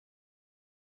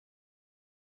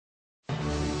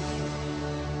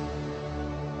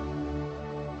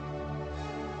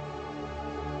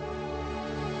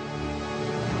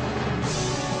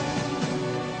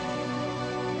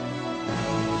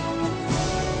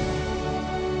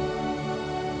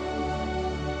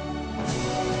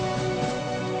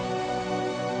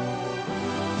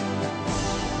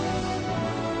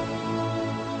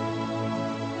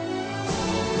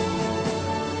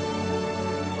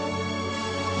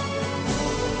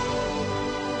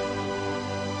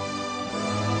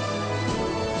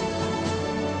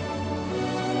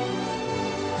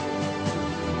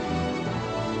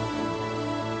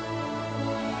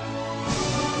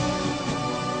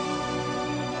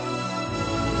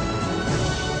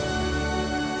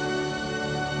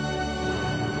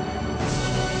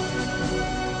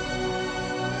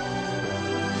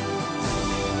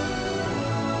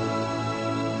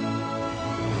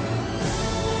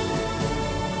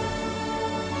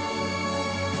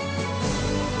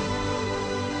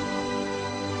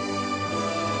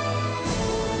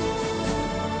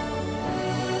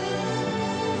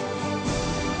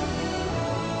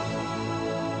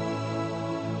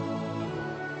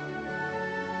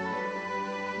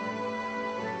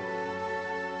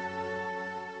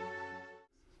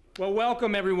Well,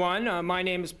 welcome everyone. My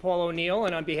name is Paul O'Neill,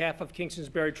 and on behalf of Kingston's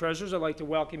Buried Treasures, I'd like to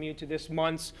welcome you to this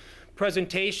month's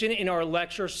presentation in our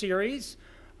lecture series.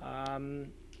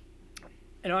 And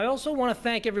I also want to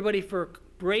thank everybody for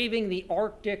braving the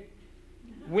Arctic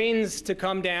winds to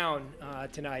come down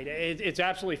tonight. It's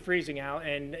absolutely freezing out,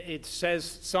 and it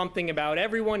says something about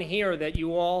everyone here that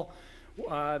you all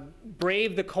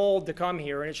braved the cold to come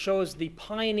here, and it shows the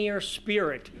pioneer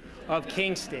spirit of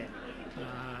Kingston.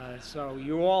 So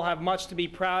you all have much to be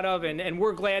proud of, and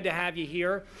we're glad to have you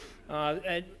here.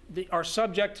 Our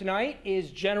subject tonight is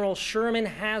General Sherman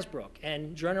Hasbrouck,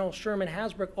 and General Sherman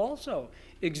Hasbrouck also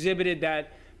exhibited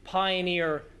that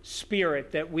pioneer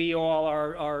spirit that we all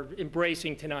are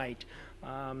embracing tonight.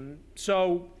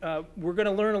 So we're going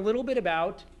to learn a little bit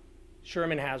about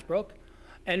Sherman Hasbrouck,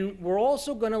 and we're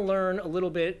also going to learn a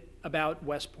little bit about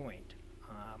West Point.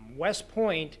 West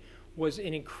Point was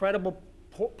an incredible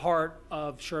part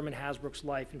of Sherman Hasbrouck's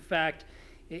life. In fact,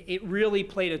 it really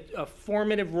played a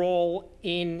formative role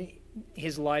in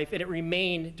his life, and it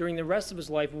remained during the rest of his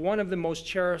life one of the most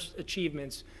cherished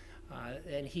achievements,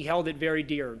 and he held it very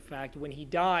dear. In fact, when he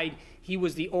died, he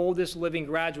was the oldest living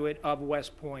graduate of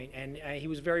West Point, and he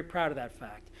was very proud of that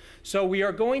fact. So we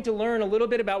are going to learn a little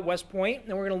bit about West Point,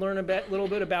 and we're going to learn a little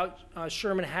bit about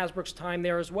Sherman Hasbrouck's time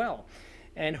there as well.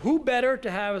 And who better to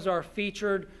have as our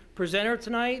featured presenter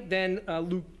tonight than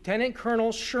Lieutenant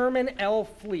Colonel Sherman L.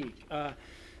 Fleek.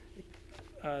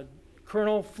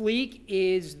 Colonel Fleek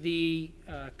is the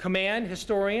command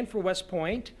historian for West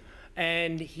Point,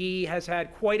 and he has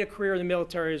had quite a career in the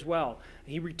military as well.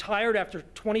 He retired after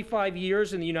 25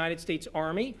 years in the United States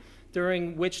Army,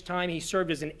 during which time he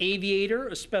served as an aviator,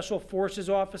 a special forces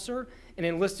officer, an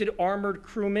enlisted armored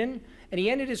crewman, and he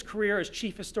ended his career as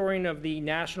chief historian of the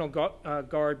National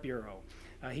Guard Bureau.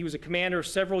 He was a commander of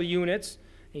several units,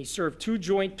 and he served 2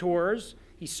 joint tours,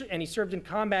 and he served in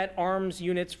combat arms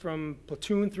units from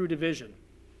platoon through division.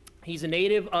 He's a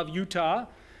native of Utah.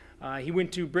 He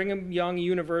went to Brigham Young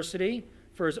University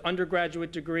for his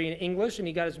undergraduate degree in English, and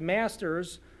he got his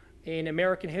master's in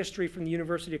American history from the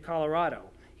University of Colorado.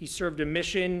 He served a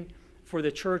mission for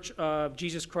the Church of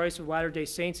Jesus Christ of Latter-day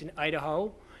Saints in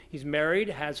Idaho. He's married,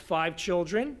 has 5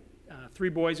 children, 3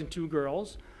 boys and 2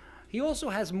 girls. He also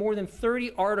has more than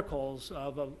 30 articles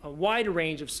of a wide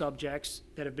range of subjects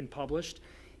that have been published.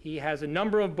 He has a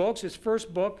number of books. His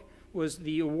first book was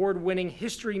the award-winning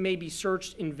History May Be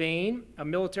Searched in Vain, a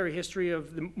military history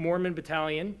of the Mormon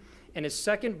Battalion. And his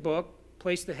second book,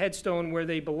 Place the Headstone Where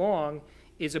They Belong,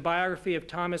 is a biography of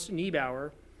Thomas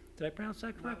Niebauer. Did I pronounce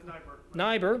that correct?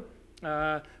 Niebuhr,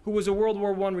 who was a World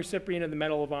War I recipient of the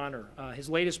Medal of Honor. His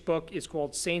latest book is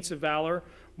called Saints of Valor,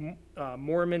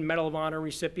 Mormon Medal of Honor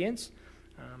recipients.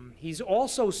 He's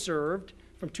also served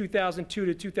from 2002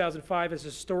 to 2005 as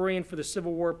historian for the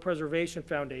Civil War Preservation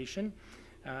Foundation.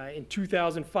 In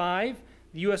 2005,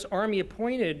 the U.S. Army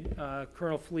appointed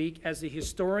Colonel Fleek as the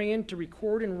historian to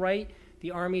record and write the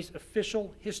Army's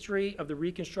official history of the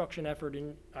reconstruction effort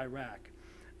in Iraq.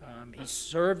 He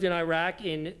served in Iraq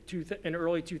in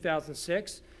early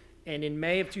 2006, and in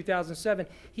May of 2007,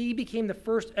 he became the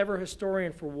first ever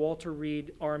historian for Walter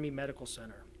Reed Army Medical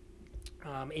Center.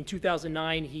 In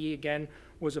 2009, he again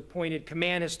was appointed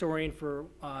command historian for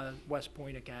West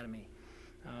Point Academy.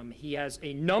 He has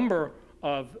a number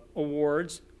of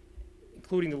awards,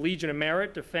 including the Legion of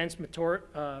Merit, Defense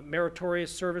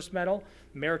Meritorious Service Medal,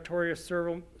 Meritorious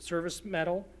Service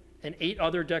Medal, and 8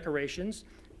 other decorations.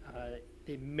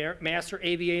 The Master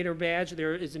Aviator Badge.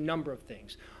 There is a number of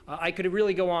things. I could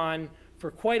really go on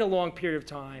for quite a long period of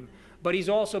time, but he's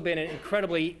also been an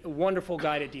incredibly wonderful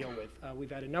guy to deal with. We've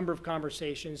had a number of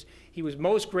conversations. He was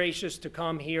most gracious to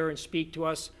come here and speak to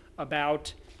us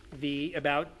about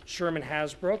Sherman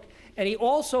Hasbrouck, and he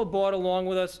also brought along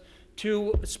with us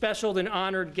 2 special and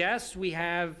honored guests. We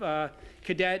have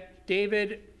Cadet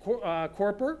David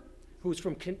Corper, who's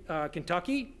from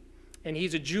Kentucky. And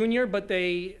he's a junior, but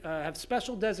they have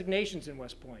special designations in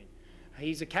West Point.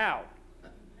 He's a cow.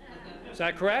 Is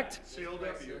that correct?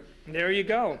 CLW. There you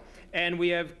go. And we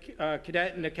have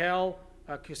Cadet Nicole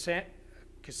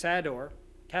Casador.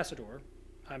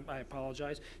 I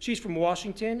apologize. She's from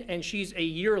Washington, and she's a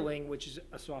yearling, which is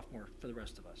a sophomore for the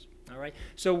rest of us. All right?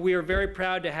 So we are very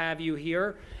proud to have you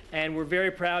here, and we're very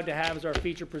proud to have as our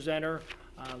feature presenter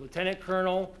Lieutenant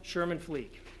Colonel Sherman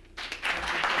Fleek.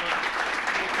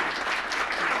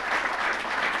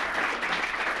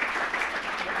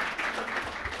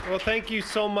 Well, thank you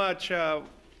so much.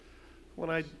 When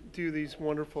I do these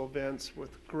wonderful events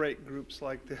with great groups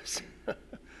like this,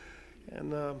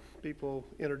 and people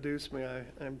introduce me,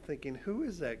 I'm thinking, who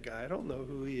is that guy? I don't know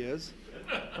who he is.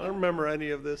 I don't remember any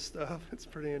of this stuff. It's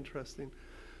pretty interesting.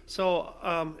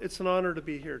 So it's an honor to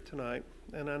be here tonight,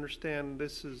 and I understand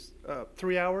this is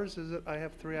 3 hours, is it? I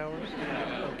have 3 hours?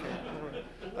 Okay, all right.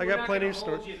 I got plenty of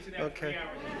stories. Okay,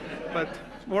 but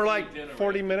more like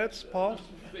 40 minutes, Paul?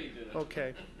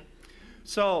 Okay.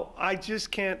 So I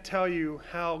just can't tell you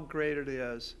how great it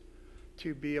is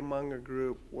to be among a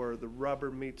group where the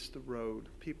rubber meets the road,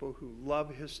 people who love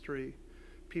history,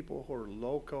 people who are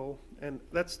local, and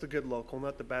that's the good local,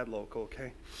 not the bad local,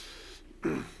 okay?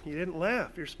 You didn't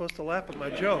laugh. You're supposed to laugh at my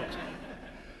jokes.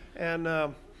 And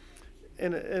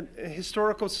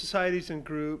historical societies and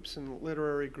groups and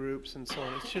literary groups and so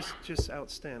on, it's just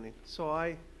outstanding. So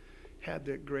I had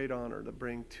the great honor to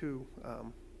bring two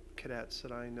cadets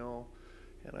that I know,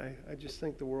 and I just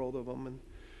think the world of them.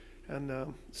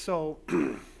 And so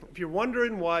if you're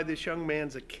wondering why this young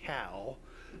man's a cow,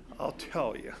 I'll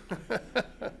tell you.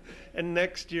 And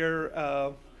next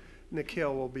year,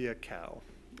 Nikhil will be a cow,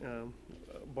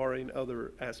 barring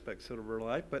other aspects of her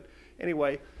life. But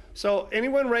anyway, so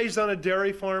anyone raised on a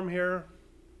dairy farm here?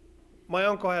 My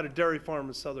uncle had a dairy farm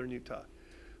in southern Utah.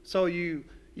 So you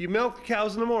milk the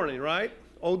cows in the morning, right?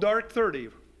 Oh, dark 30.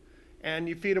 And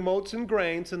you feed them oats and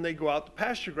grains, and they go out to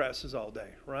pasture grasses all day,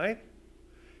 right?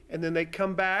 And then they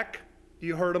come back. Do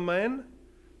you herd them in?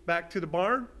 Back to the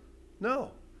barn?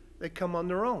 No. They come on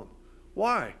their own.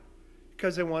 Why?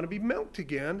 Because they want to be milked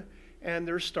again, and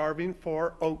they're starving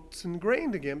for oats and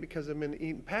grain again because they've been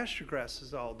eating pasture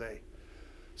grasses all day.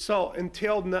 So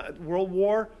until World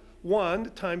War I,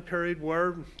 the time period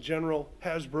where General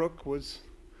Hasbrouck was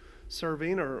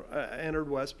serving or entered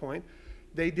West Point,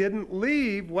 they didn't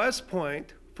leave West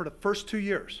Point for the first 2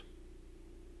 years.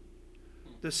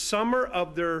 The summer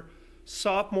of their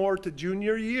sophomore to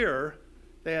junior year,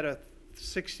 they had a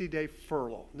 60-day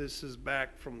furlough. This is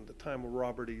back from the time of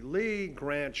Robert E. Lee,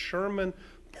 Grant, Sherman,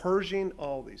 Pershing,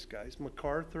 all these guys,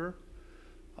 MacArthur,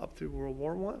 up through World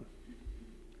War I.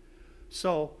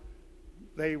 So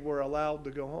they were allowed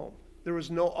to go home. There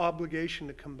was no obligation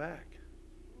to come back.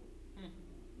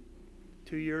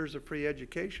 2 years of free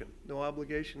education, no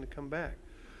obligation to come back.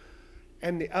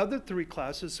 And the other three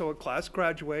classes, so a class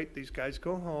graduate, these guys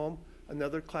go home,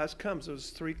 another class comes. There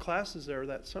was 3 classes there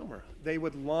that summer. They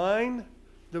would line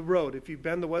the road. If you've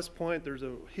been to West Point, there's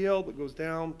a hill that goes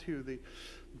down to the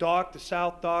dock, the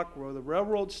south dock, where the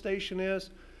railroad station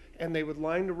is, and they would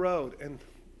line the road. And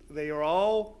they are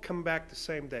all come back the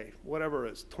same day, whatever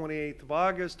it is, 28th of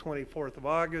August, 24th of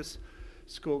August.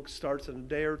 School starts in a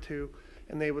day or two.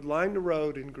 And they would line the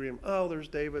road and greet them. Oh, there's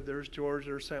David, there's George,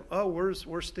 there's Sam. Oh, where's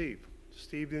Steve?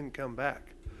 Steve didn't come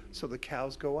back. So the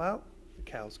cows go out, the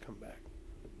cows come back.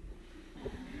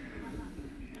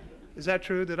 Is that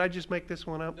true? Did I just make this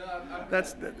one up? No,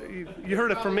 you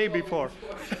heard it from me before.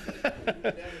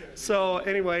 So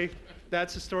anyway,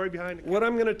 that's the story behind it. What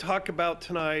I'm going to talk about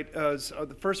tonight is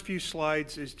the first few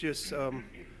slides is just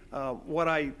what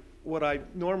I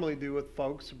normally do with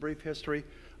folks, a brief history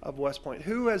of West Point.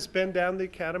 Who has been down the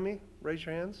academy? Raise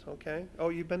your hands. Okay. Oh,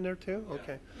 you've been there too?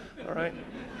 Okay. All right.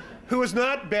 Who has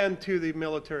not been to the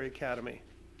military academy?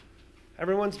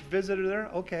 Everyone's visited there?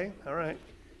 Okay. All right.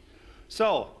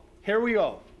 So here we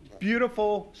go.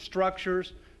 Beautiful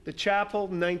structures. The chapel,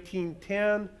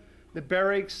 1910. The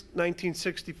barracks,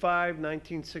 1965,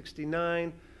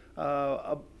 1969.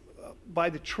 By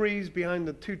the trees, behind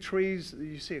the 2 trees,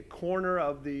 you see a corner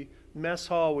of the mess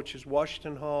hall, which is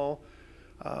Washington Hall.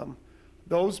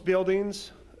 Those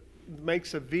buildings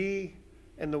makes a V,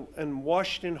 and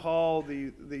Washington Hall,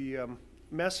 the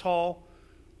mess hall,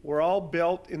 were all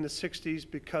built in the 60s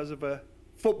because of a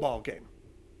football game.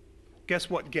 Guess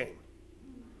what game?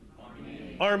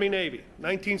 Army-Navy,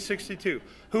 1962.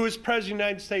 Who was President of the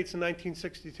United States in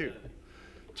 1962?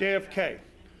 JFK.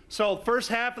 So first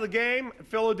half of the game,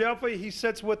 Philadelphia, he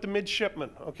sits with the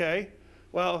midshipmen, okay?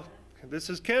 Well, this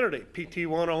is Kennedy, PT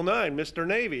 109, Mr.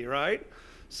 Navy, right?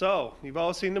 So, you've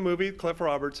all seen the movie, Cliff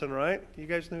Robertson, right? You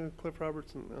guys knew Cliff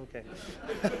Robertson? Okay.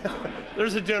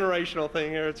 There's a generational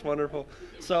thing here, it's wonderful.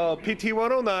 So, PT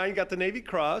 109, got the Navy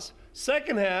Cross.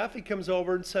 Second half, he comes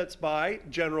over and sits by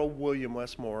General William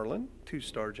Westmoreland,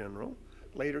 2-star general,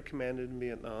 later commanded in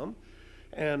Vietnam.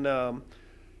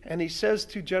 And he says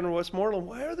to General Westmoreland,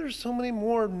 why are there so many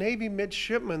more Navy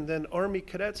midshipmen than Army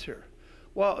cadets here?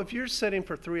 Well, if you're sitting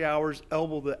for 3 hours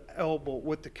elbow to elbow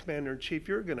with the commander-in-chief,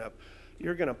 you're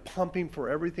gonna pump him for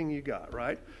everything you got,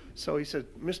 right? So he said,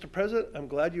 Mr. President, I'm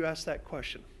glad you asked that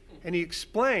question. And he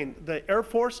explained the Air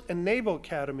Force and Naval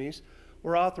Academies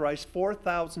were authorized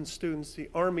 4,000 students, the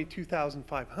Army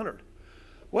 2,500.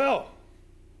 Well,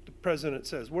 the president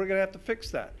says, we're gonna have to fix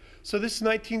that. So this is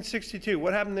 1962.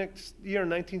 What happened next year in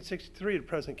 1963 to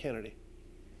President Kennedy?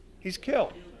 He's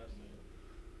killed.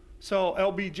 So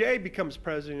LBJ becomes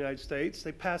president of the United States.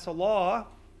 They pass a law.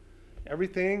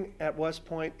 Everything at West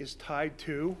Point is tied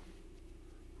to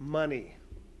money.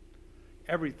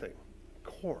 Everything, of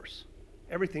course.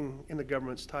 Everything in the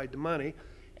government's tied to money,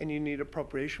 and you need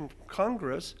appropriation from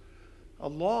Congress, a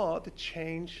law to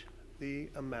change the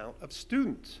amount of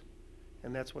students.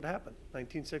 And that's what happened.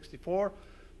 1964,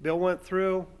 bill went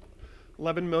through,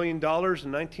 $11 million in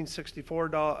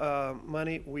 1964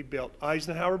 money. We built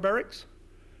Eisenhower Barracks,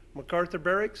 MacArthur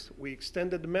Barracks, we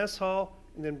extended the mess hall,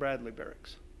 and then Bradley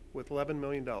Barracks with $11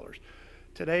 million.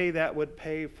 Today that would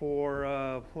pay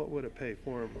for, what would it pay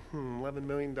for? $11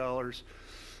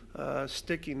 million.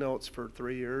 Sticky notes for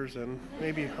 3 years and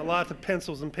maybe a lot of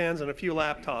pencils and pens and a few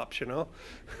laptops, you know.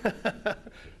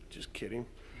 Just kidding.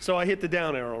 So I hit the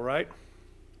down arrow, right?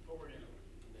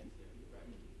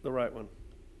 The right one.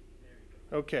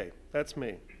 Okay, that's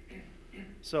me.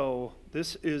 So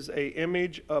this is a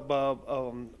image above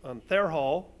on Thayer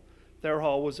Hall. Thayer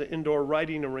Hall was an indoor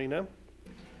riding arena.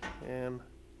 And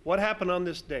what happened on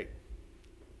this date?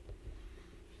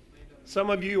 Some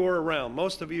of you were around.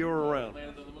 Most of you were around.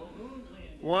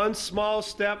 One small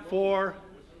step for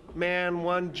man,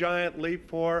 one giant leap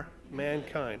for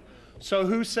mankind. So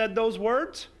who said those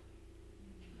words?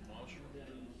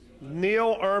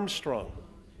 Neil Armstrong.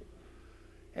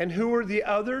 And who were the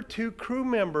other two crew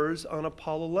members on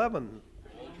Apollo 11?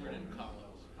 Aldrin and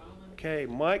Collins. Okay,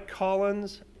 Mike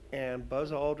Collins and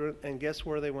Buzz Aldrin. And guess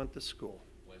where they went to school?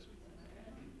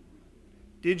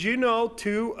 Did you know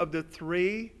 2 of the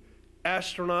 3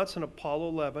 astronauts in Apollo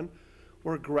 11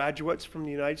 were graduates from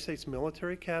the United States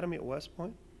Military Academy at West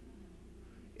Point?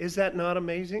 Is that not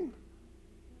amazing?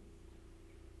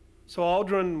 So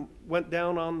Aldrin went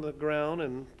down on the ground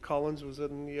and Collins was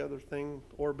in the other thing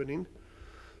orbiting.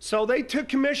 So they took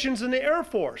commissions in the Air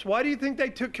Force. Why do you think they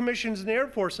took commissions in the Air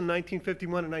Force in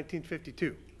 1951 and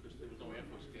 1952? Because there was no Air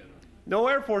Force Academy. No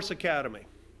Air Force Academy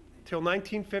until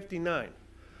 1959.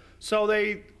 So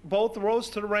they both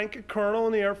rose to the rank of colonel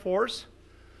in the Air Force.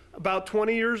 About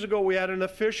 20 years ago, we had an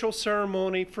official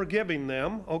ceremony forgiving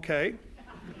them, okay?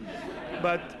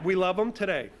 But we love them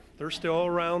today. They're still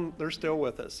around, they're still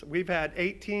with us. We've had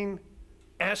 18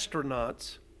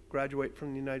 astronauts graduate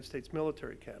from the United States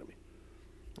Military Academy.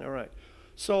 All right.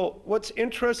 So what's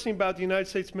interesting about the United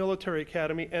States Military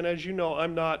Academy, and as you know,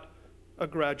 I'm not a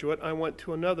graduate. I went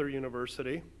to another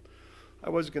university. I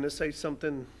was going to say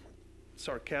something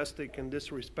sarcastic and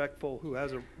disrespectful who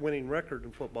has a winning record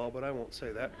in football, but I won't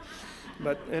say that.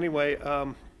 But anyway,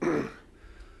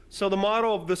 so the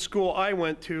motto of the school I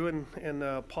went to,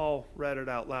 and Paul read it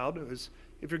out loud, is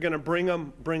if you're going to bring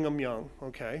them young,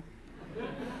 okay?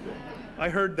 I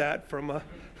heard that from a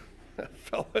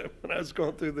fellow when I was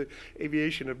going through the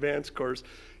aviation advanced course.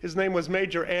 His name was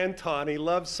Major Anton. He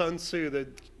loved Sun Tzu,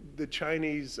 the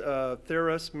Chinese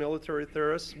theorist, military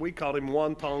theorist. We called him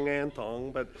Wantong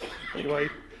Antong, but anyway,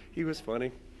 he was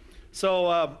funny.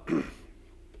 So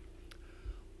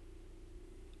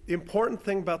the important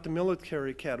thing about the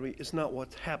military academy is not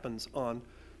what happens on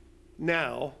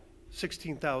now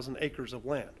 16,000 acres of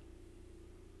land.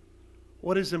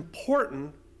 What is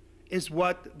important is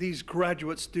what these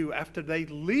graduates do after they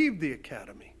leave the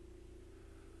academy.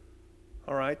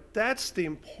 All right, that's the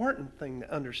important thing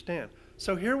to understand.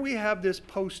 So here we have this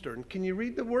poster, and can you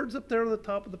read the words up there on the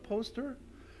top of the poster?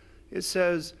 It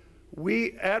says,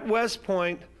 we at West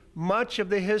Point, much of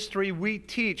the history we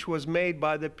teach was made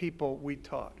by the people we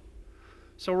taught.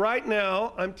 So right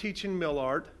now, I'm teaching mill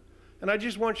art, and I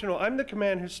just want you to know, I'm the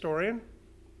command historian.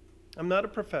 I'm not a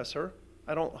professor.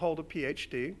 I don't hold a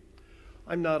PhD.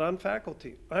 I'm not on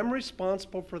faculty. I'm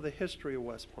responsible for the history of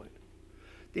West Point.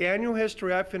 The annual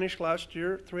history I finished last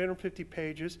year, 350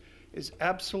 pages, is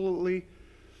absolutely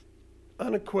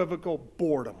unequivocal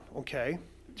boredom, okay?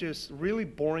 Just really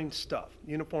boring stuff.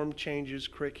 Uniform changes,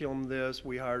 curriculum this,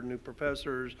 we hired new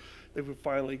professors, they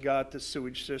finally got the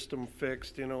sewage system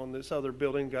fixed, you know, and this other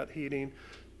building got heating.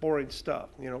 Boring stuff,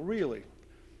 you know, really.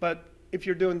 But if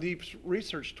you're doing deep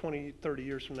research 20, 30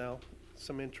 years from now,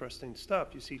 some interesting stuff.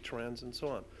 You see trends and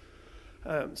so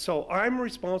on. So I'm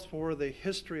responsible for the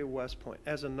history of West Point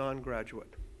as a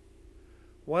non-graduate.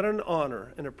 What an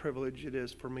honor and a privilege it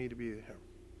is for me to be here.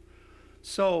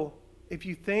 So if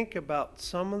you think about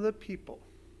some of the people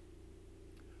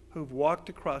who've walked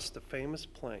across the famous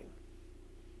plain,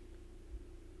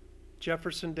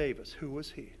 Jefferson Davis, who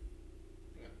was he?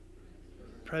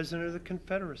 President of the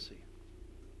Confederacy.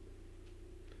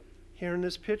 Here in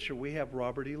this picture, we have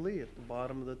Robert E. Lee at the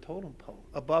bottom of the totem pole.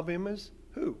 Above him is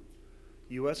who?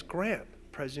 U.S. Grant,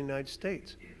 President of the United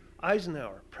States.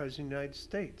 Eisenhower, President of the United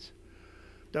States.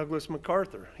 Douglas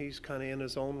MacArthur. He's kind of in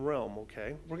his own realm,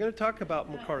 okay? We're going to talk about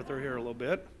MacArthur here a little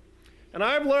bit. And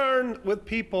I've learned with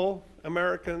people,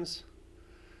 Americans,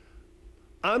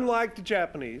 unlike the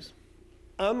Japanese,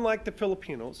 unlike the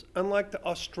Filipinos, unlike the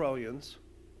Australians,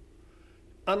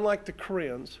 unlike the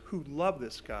Koreans who love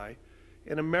this guy,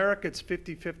 in America it's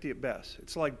 50-50 at best.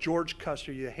 It's like George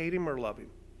Custer, you hate him or love him.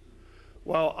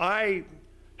 Well, I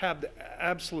have the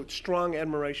absolute strong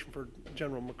admiration for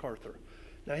General MacArthur.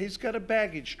 Now he's got a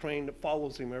baggage train that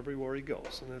follows him everywhere he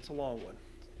goes, and it's a long one.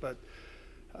 But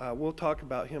we'll talk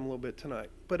about him a little bit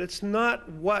tonight. But it's not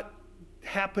what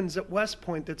happens at West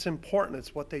Point that's important,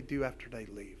 it's what they do after they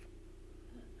leave.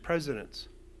 Presidents,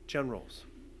 generals.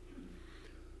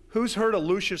 Who's heard of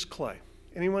Lucius Clay?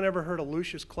 Anyone ever heard of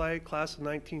Lucius Clay, class of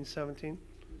 1917?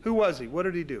 Who was he? What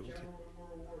did he do? General in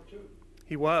World War II.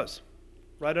 He was,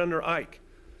 right under Ike.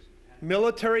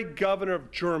 Military governor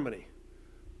of Germany.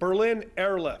 Berlin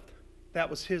airlift, that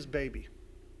was his baby.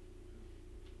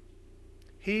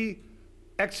 He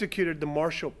executed the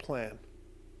Marshall Plan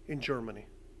in Germany.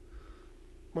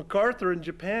 MacArthur in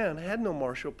Japan had no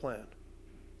Marshall Plan.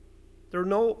 There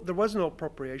was no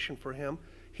appropriation for him.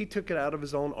 He took it out of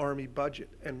his own army budget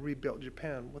and rebuilt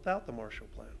Japan without the Marshall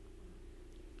Plan.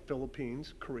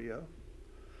 Philippines, Korea.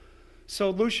 So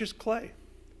Lucius Clay.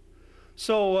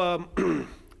 So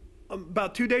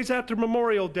about 2 days after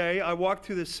Memorial Day, I walked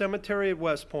through the cemetery at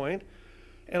West Point,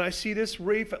 and I see this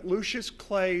wreath at Lucius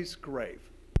Clay's grave.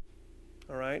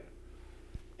 All right?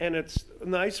 And it's a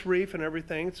nice wreath and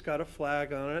everything. It's got a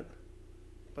flag on it,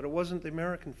 but it wasn't the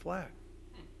American flag.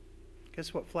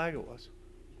 Guess what flag it was?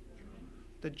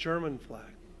 The German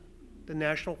flag, the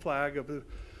national flag of the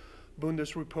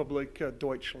Bundesrepublik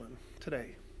Deutschland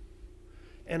today.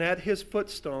 And at his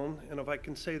footstone, and if I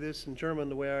can say this in German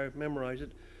the way I memorize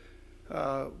it,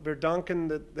 wir danken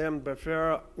dem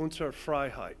Bewahrer unserer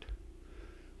Freiheit.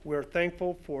 We're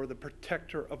thankful for the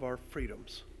protector of our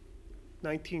freedoms.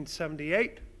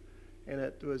 1978, and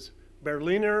it was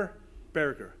Berliner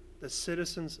Bürger, the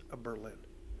citizens of Berlin.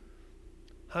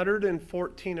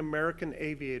 114 American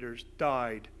aviators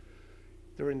died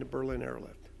during the Berlin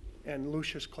airlift, and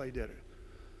Lucius Clay did it.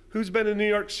 Who's been in New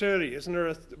York City? Isn't there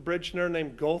a bridge there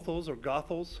named Goethals or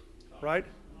Goethals, right?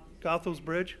 Goethals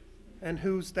Bridge. And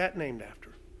who's that named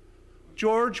after?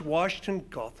 George Washington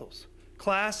Goethals,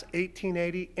 class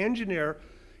 1880, engineer.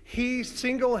 He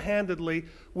single-handedly,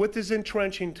 with his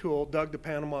entrenching tool, dug the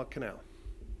Panama Canal.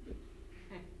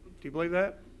 Do you believe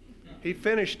that? He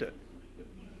finished it.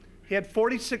 He had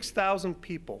 46,000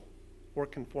 people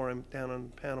working for him down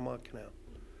on the Panama Canal.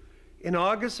 In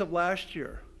August of last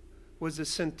year was the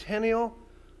centennial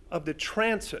of the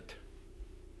transit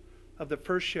of the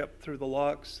first ship through the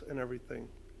locks and everything,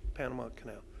 Panama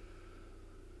Canal.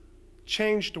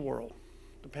 Changed the world,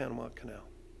 the Panama Canal.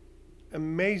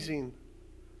 Amazing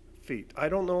feat. I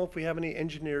don't know if we have any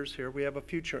engineers here. We have a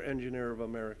future engineer of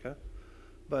America.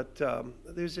 But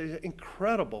there's an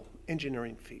incredible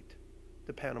engineering feat,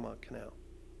 the Panama Canal.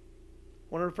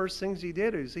 One of the first things he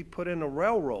did is he put in a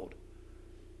railroad.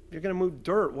 If you're going to move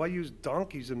dirt, why use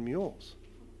donkeys and mules?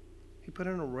 He put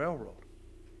in a railroad.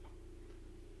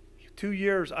 2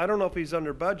 years, I don't know if he's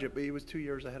under budget, but he was 2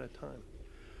 years ahead of time.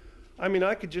 I mean,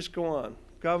 I could just go on.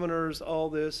 Governors, all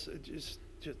this, just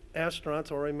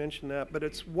astronauts, already mentioned that, but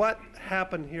it's what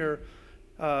happened here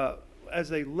as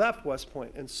they left West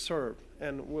Point and served.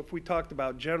 And if we talked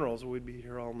about generals, we'd be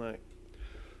here all night.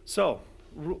 So,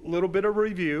 a little bit of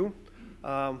review.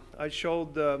 I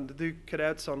showed the Duke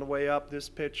cadets on the way up this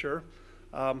picture.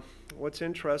 What's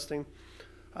interesting,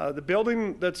 the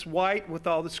building that's white with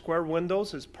all the square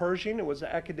windows is Pershing. It was an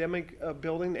academic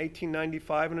building,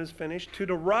 1895, and is finished. To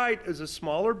the right is a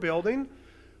smaller building.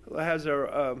 It has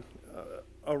a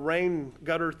rain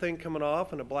gutter thing coming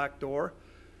off and a black door.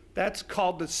 That's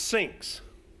called the sinks.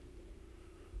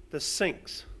 The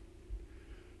sinks.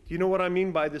 Do you know what I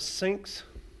mean by the sinks?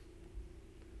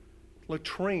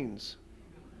 Latrines,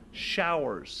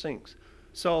 showers, sinks.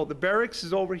 So the barracks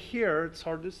is over here. It's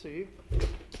hard to see. Man,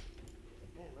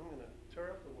 I'm going to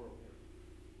tear up the world here.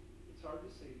 It's hard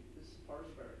to see. This is part of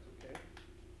the barracks, okay?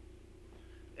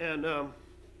 And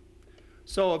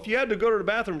so if you had to go to the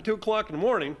bathroom at 2 o'clock in the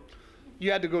morning,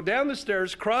 you had to go down the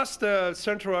stairs, cross the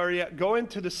central area, go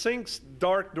into the sinks,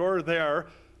 dark door there,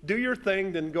 do your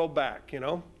thing, then go back, you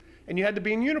know? And you had to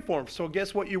be in uniform, so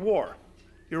guess what you wore?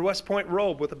 Your West Point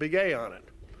robe with a big A on it.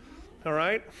 All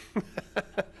right?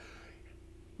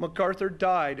 MacArthur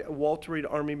died at Walter Reed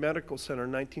Army Medical Center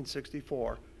in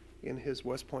 1964 in his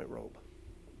West Point robe.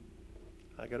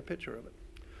 I got a picture of it.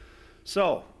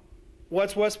 So,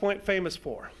 what's West Point famous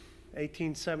for?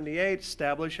 1878,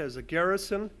 established as a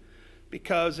garrison.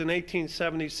 because in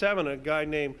 1877, a guy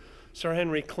named Sir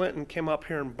Henry Clinton came up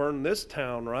here and burned this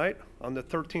town, right? On the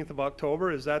 13th of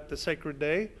October. Is that the sacred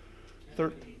day?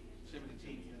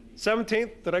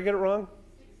 17th. Did I get it wrong?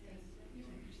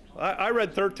 I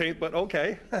read 13th, but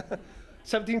okay.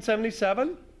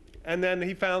 1777. And then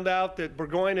he found out that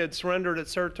Burgoyne had surrendered at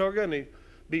Saratoga, and he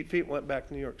beat feet and went back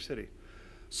to New York City.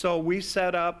 So we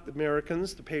set up, the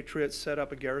Americans, the Patriots, set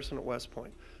up a garrison at West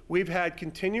Point. We've had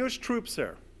continuous troops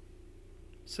there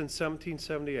since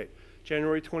 1778.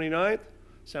 January 29th,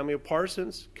 Samuel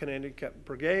Parsons, Canadian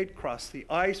Brigade, crossed the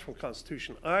ice from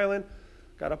Constitution Island,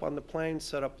 got up on the plains,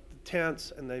 set up the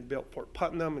tents, and they built Fort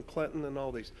Putnam and Clinton and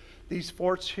all these. These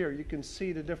forts here, you can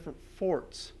see the different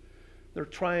forts.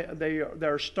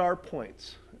 They're star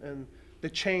points and the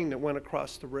chain that went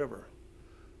across the river.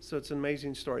 So it's an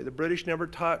amazing story. The British never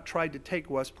tried to take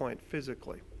West Point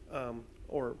physically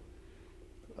or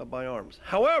by arms.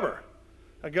 However,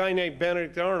 a guy named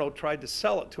Benedict Arnold tried to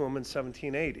sell it to him in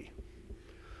 1780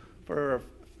 for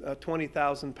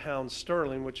 20,000 pounds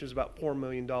sterling, which is about $4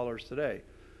 million today.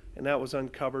 And that was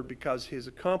uncovered because his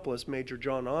accomplice, Major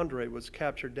John Andre, was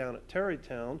captured down at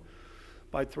Tarrytown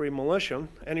by 3 militia.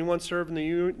 Anyone serve in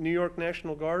the New York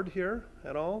National Guard here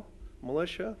at all?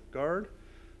 Militia, Guard.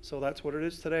 So that's what it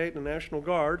is today, the National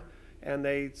Guard. And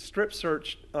they strip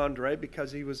searched Andre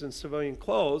because he was in civilian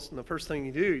clothes. And the first thing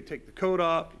you do, you take the coat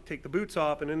off, you take the boots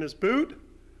off, and in his boot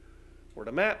were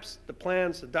the maps, the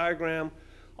plans, the diagram,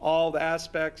 all the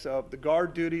aspects of the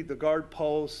guard duty, the guard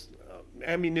post,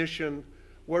 ammunition,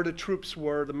 where the troops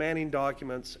were, the manning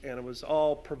documents, and it was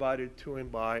all provided to him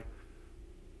by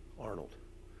Arnold.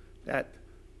 That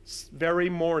very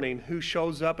morning, who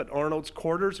shows up at Arnold's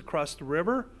quarters across the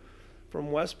river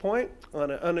from West Point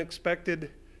on an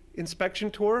unexpected inspection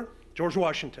tour? George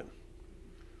Washington.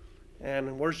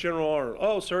 And where's General Arnold?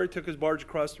 Oh, sir, he took his barge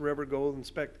across the river, go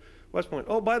inspect West Point.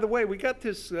 Oh, by the way, we got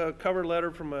this cover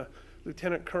letter from a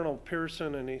Lieutenant Colonel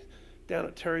Pearson, and he's down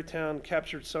at Tarrytown,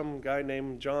 captured some guy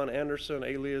named John Anderson,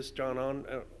 alias John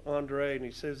Andre, and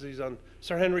he says he's on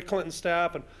Sir Henry Clinton's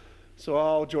staff. And so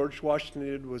all George Washington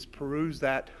did was peruse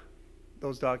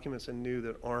those documents and knew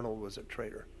that Arnold was a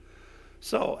traitor.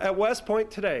 So at West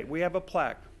Point today, we have a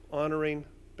plaque honoring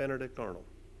Benedict Arnold.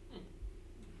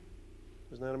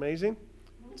 Isn't that amazing?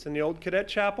 It's in the old Cadet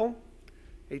Chapel,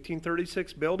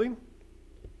 1836 building.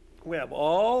 We have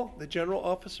all the general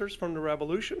officers from the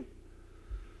Revolution.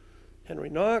 Henry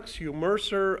Knox, Hugh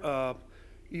Mercer,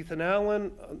 Ethan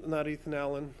Allen,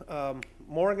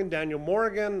 Morgan, Daniel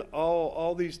Morgan,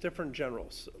 all these different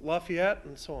generals, Lafayette,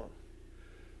 and so on.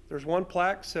 There's one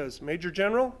plaque that says Major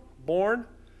General, born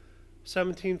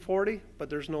 1740, but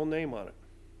there's no name on it.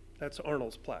 That's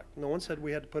Arnold's plaque. No one said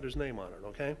we had to put his name on it,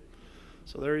 okay?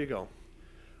 So there you go.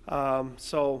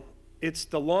 So it's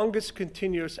the longest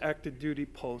continuous active duty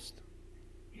post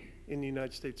in the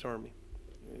United States Army,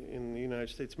 in the United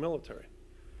States military.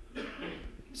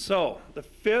 So the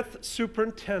 5th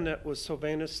superintendent was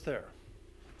Sylvanus Thayer,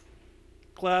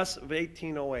 class of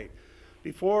 1808.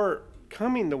 Before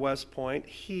coming to West Point,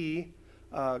 he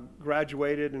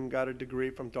graduated and got a degree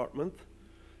from Dartmouth,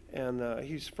 and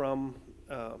he's from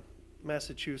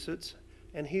Massachusetts,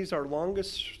 and he's our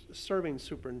longest serving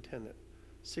superintendent,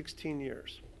 16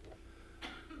 years.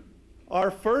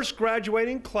 Our first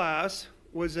graduating class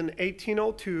was in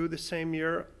 1802, the same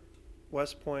year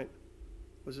West Point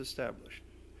was established.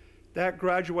 That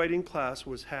graduating class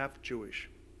was half Jewish.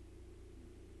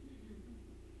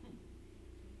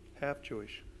 Half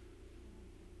Jewish.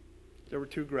 There were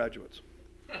 2 graduates.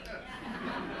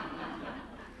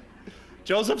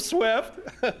 Joseph Swift,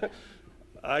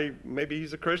 maybe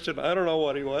he's a Christian, I don't know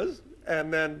what he was,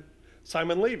 and then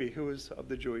Simon Levy, who was of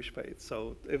the Jewish faith.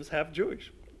 So it was half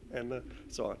Jewish, and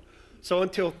so on. So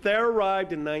until Thayer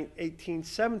arrived in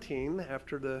 1817,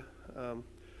 after the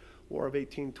War of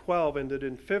 1812 ended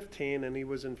in 15, and he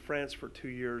was in France for 2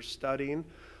 years studying,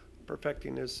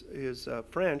 perfecting his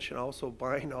French, and also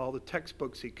buying all the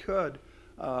textbooks he could,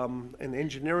 and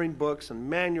engineering books and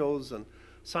manuals and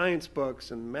science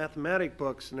books and mathematic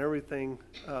books and everything,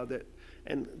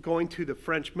 and going to the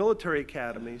French military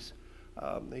academies.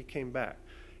 He came back.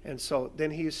 And so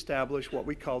then he established what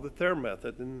we call the Thayer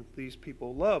method. And these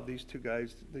people love, these 2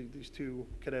 guys, these 2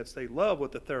 cadets, they love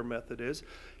what the Thayer method is.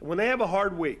 And when they have a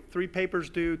hard week, 3 papers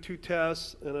due, 2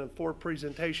 tests, and 4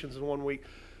 presentations in 1 week,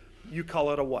 you call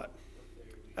it a what?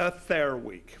 A Thayer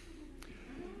week.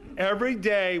 Every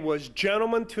day was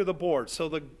gentlemen to the board. So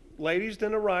the ladies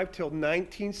didn't arrive till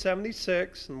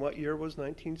 1976. And what year was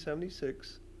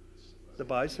 1976? The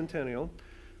bicentennial.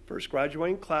 First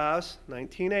graduating class,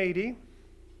 1980.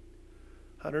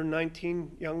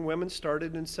 119 young women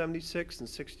started in 76 and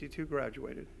 62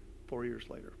 graduated 4 years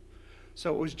later.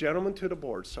 So it was gentlemen to the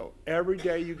board. So every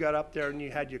day you got up there and you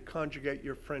had you conjugate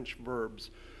your French verbs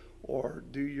or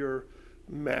do your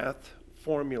math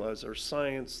formulas or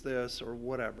science this or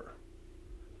whatever.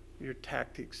 Your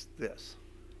tactics this.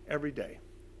 Every day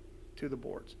to the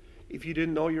boards. If you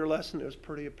didn't know your lesson, it was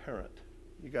pretty apparent.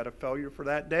 You got a failure for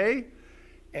that day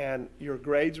and your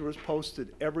grades was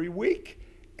posted every week.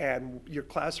 And your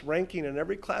class ranking in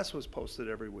every class was posted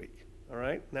every week, all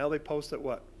right? Now they post it,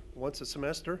 what, once a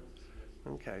semester?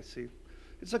 Okay, see,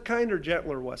 it's a kinder,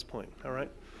 gentler West Point, all right?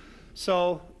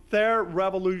 So they're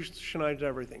revolutionized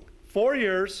everything. 4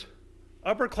 years,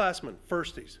 upperclassmen,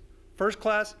 firsties. First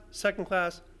class, second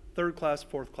class, third class,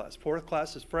 fourth class. Fourth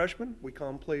class is freshmen, we call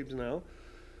them plebes now.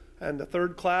 And the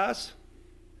third class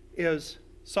is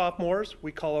sophomores,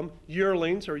 we call them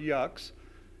yearlings or yucks.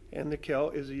 And the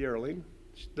kill is a yearling.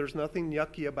 There's nothing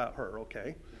yucky about her,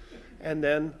 okay? And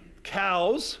then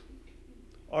cows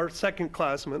are second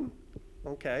classmen,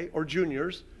 okay, or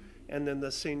juniors, and then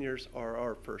the seniors are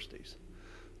our firsties.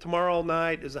 Tomorrow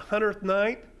night is the 100th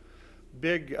night,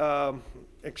 big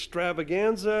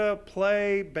extravaganza,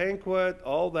 play, banquet,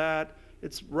 all that.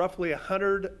 It's roughly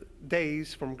 100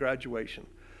 days from graduation.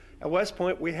 At West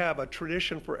Point, we have a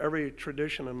tradition for every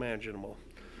tradition imaginable.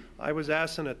 I was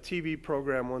asked in a TV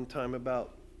program one time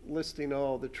about listing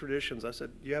all the traditions. I said,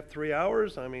 you have 3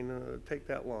 hours? I mean, take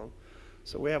that long.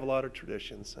 So we have a lot of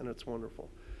traditions, and it's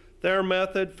wonderful. Their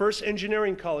method, first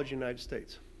engineering college in the United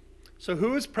States. So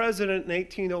who was president in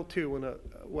 1802 when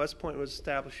West Point was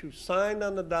established? Who signed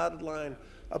on the dotted line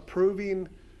approving,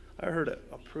 I heard it,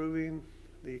 approving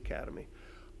the academy,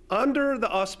 under the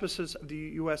auspices of the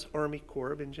U.S. Army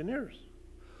Corps of Engineers.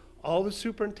 All the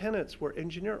superintendents were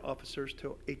engineer officers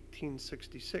till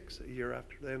 1866, a year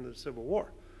after the end of the Civil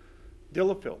War.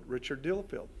 Delafield, Richard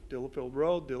Delafield, Delafield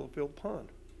Road, Delafield Pond.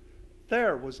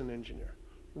 There was an engineer.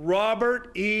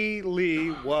 Robert E.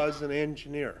 Lee was an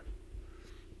engineer.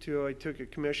 He took a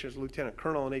commission as lieutenant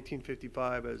colonel in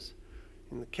 1855 as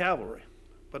in the cavalry.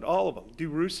 But all of them.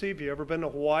 DeRussy, have you ever been to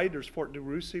Hawaii? There's Fort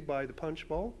DeRussy by the Punch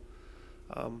Bowl.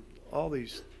 All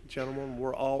these gentlemen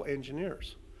were all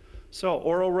engineers. So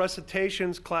oral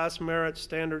recitations, class merit,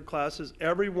 standard classes,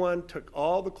 everyone took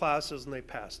all the classes and they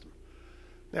passed them.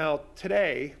 Now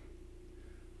today,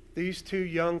 these two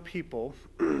young people,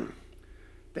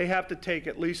 they have to take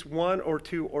at least 1 or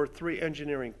 2 or 3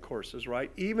 engineering courses,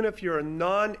 right? Even if you're a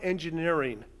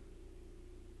non-engineering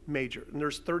major, and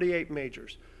there's 38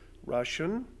 majors,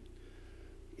 Russian,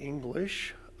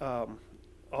 English,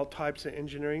 all types of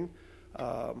engineering,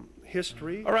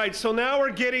 history. All right, so now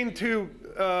we're getting to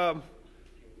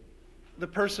the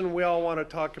person we all want to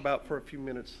talk about for a few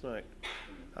minutes tonight.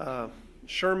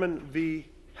 Sherman V.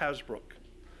 Hasbrouck.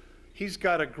 He's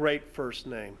got a great first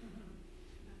name.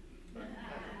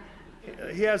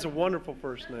 He has a wonderful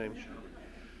first name.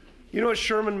 You know what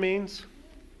Sherman means?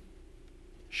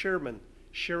 Sherman,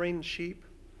 shearing sheep.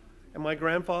 And my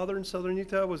grandfather in southern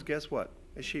Utah was, guess what?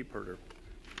 A sheep herder.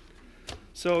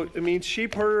 So it means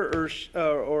sheep herder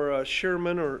or a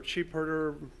shearman or sheep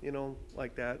herder, you know,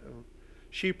 like that.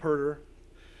 Sheep herder.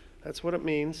 That's what it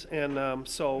means. And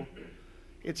so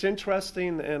it's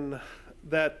interesting and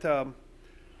that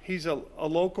he's a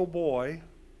local boy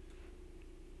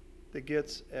that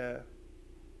gets a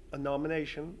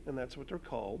nomination, and that's what they're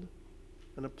called,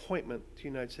 an appointment to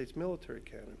United States Military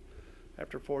Academy.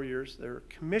 After 4 years, they're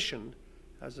commissioned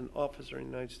as an officer in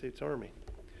the United States Army.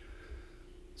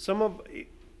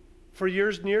 For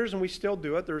years and years, and we still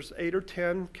do it, there's 8 or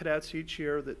 10 cadets each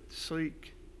year that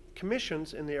seek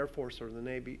commissions in the Air Force or the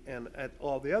Navy, and at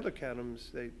all the other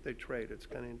academies, they trade. It's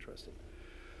kind of interesting.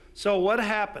 So what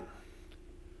happened?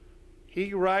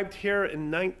 He arrived here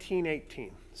in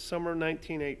 1918, summer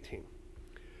 1918,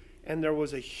 and there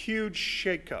was a huge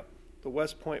shakeup. The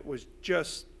West Point was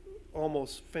just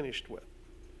almost finished with.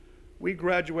 We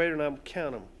graduated, and I'm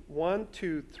counting them, 1,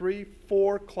 2, 3,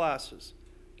 4 classes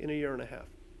in a year and a half.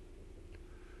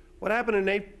 What happened in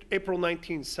April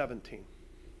 1917?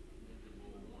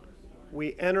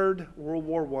 We entered World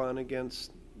War I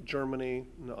against Germany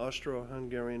and the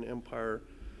Austro-Hungarian Empire,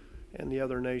 and the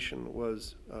other nation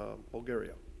was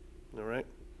Bulgaria, all right?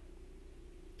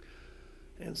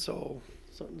 And so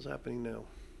something's happening now.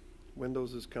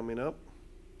 Windows is coming up.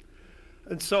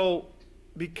 And so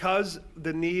because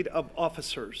the need of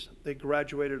officers, they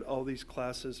graduated all these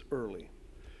classes early.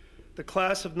 The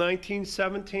class of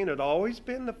 1917 had always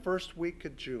been the first week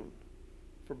of June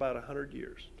for about 100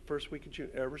 years. The first week of June,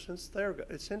 ever since there.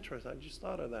 It's interesting, I just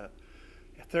thought of that.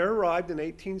 They arrived in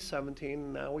 1817,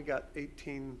 and now we got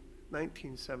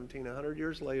 1917, 100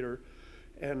 years later,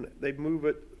 and they move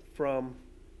it from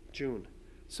June.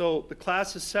 So the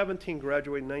class of 17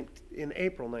 graduated in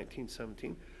April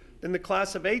 1917. Then the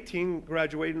class of 18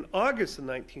 graduated in August of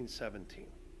 1917.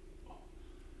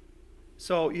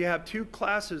 So you have two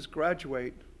classes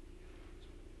graduate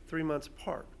 3 months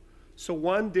apart. So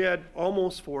one did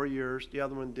almost 4 years, the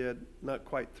other one did not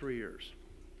quite 3 years,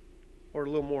 or a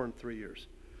little more than 3 years.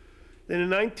 Then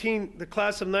the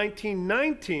class of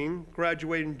 1919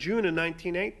 graduated in June of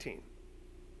 1918.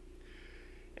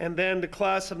 And then the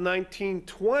class of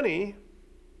 1920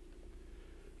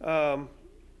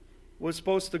 was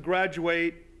supposed to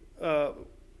graduate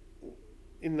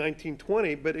in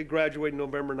 1920, but it graduated in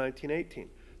November 1918.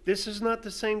 This is not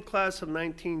the same class of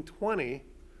 1920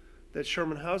 that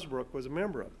Sherman Hasbrouck was a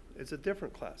member of. It's a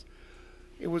different class.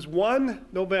 It was 1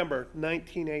 November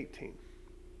 1918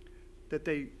 that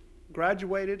they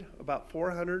graduated. About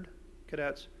 400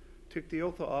 cadets took the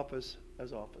oath of office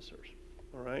as officers.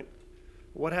 All right?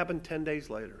 What happened 10 days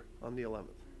later on the 11th?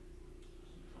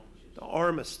 The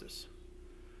armistice.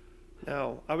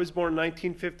 Now, I was born in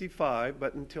 1955,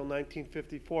 but until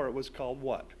 1954 it was called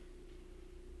what?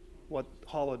 What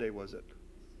holiday was it?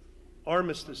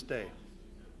 Armistice Day.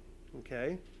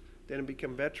 Okay? Then it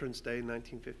became Veterans Day in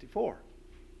 1954.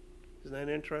 Isn't that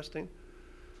interesting?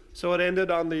 So it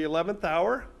ended on the 11th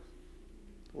hour,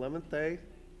 11th day,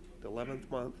 the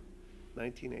 11th month,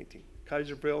 1918.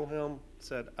 Kaiser Wilhelm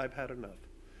said, I've had enough.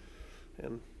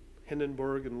 And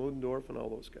Hindenburg and Ludendorff and all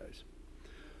those guys.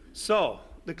 So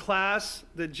the class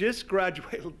that just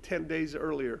graduated 10 days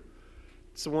earlier,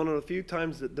 it's one of the few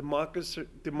times that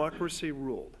democracy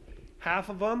ruled. Half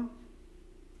of them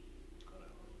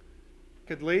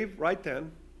could leave right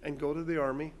then and go to the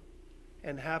Army,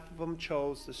 and half of them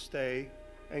chose to stay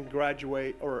and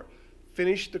graduate or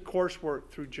finish the coursework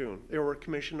through June. They were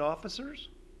commissioned officers.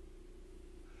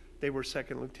 They were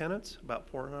second lieutenants, about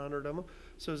 400 of them.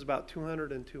 So it was about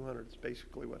 200 and 200 is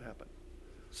basically what happened.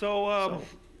 So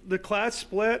the class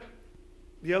split,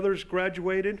 the others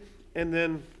graduated, and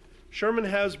then Sherman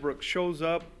Hasbrouck shows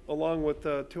up along with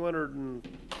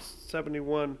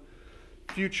 271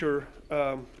 future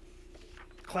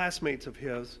classmates of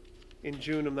his in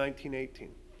June of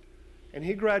 1918. And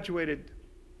he graduated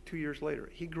 2 years later.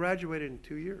 He graduated in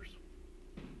 2 years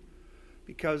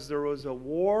because there was a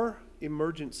War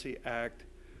Emergency Act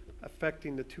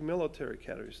affecting the two military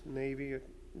academies, Navy,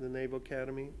 the Naval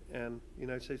Academy, and the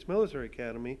United States Military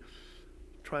Academy,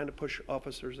 trying to push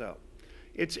officers out.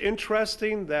 It's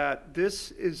interesting that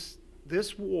this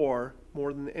war,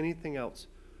 more than anything else,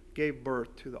 gave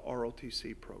birth to the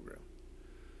ROTC program.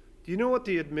 Do you know what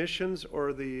the admissions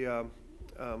or the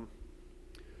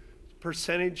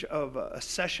percentage of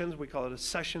accessions, we call it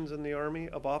accessions in the Army,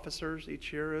 of officers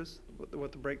each year is?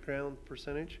 What the breakdown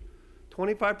percentage?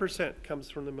 25% comes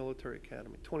from the military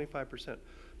academy, 25%.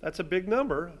 That's a big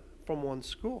number from one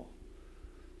school,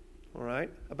 all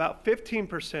right? About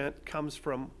 15% comes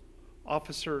from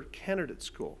officer candidate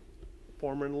school.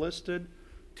 Former enlisted,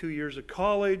 2 years of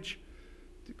college,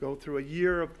 to go through a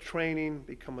year of training,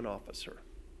 become an officer.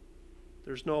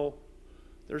 There's no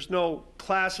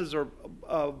classes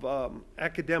of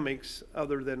academics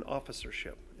other than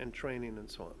officership and training and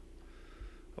so on.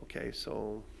 Okay,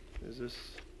 so is this,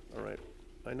 all right,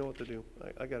 I know what to do.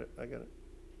 I got it, I got it.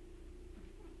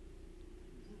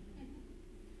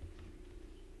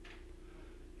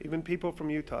 Even people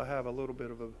from Utah have a little bit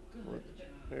of a,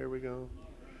 there we go.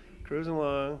 Cruising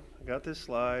along, I got this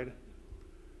slide.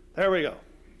 There we go,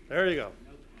 there you go.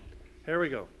 Here we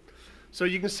go. So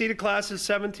you can see the class of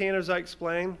 17 as I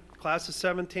explained. Class of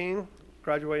 17,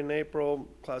 graduated in April.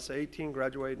 Class of 18,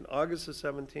 graduated in August of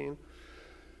 17.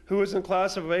 Who was in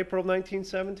class of April of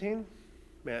 1917?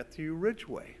 Matthew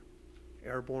Ridgway,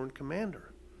 airborne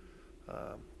commander.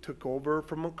 Took over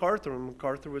from MacArthur, and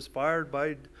MacArthur was fired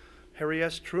by Harry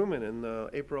S. Truman in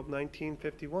April of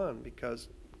 1951 because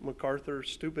MacArthur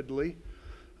stupidly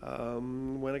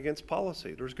went against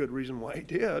policy. There's good reason why he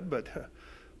did, but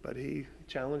he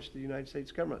challenged the United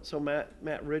States government. So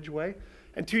Matt Ridgway.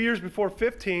 And 2 years before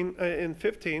in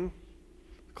 15,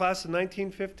 class of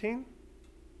 1915,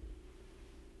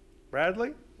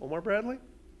 Bradley, Omar Bradley,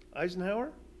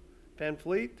 Eisenhower, Van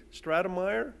Fleet,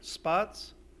 Stratemeyer,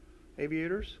 Spots,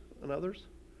 aviators, and others.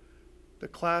 The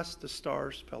class the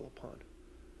stars fell upon.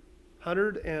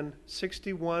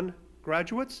 161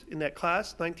 graduates in that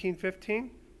class,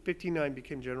 1915, 59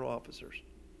 became general officers.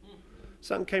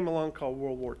 Something came along called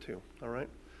World War II, all right?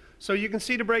 So you can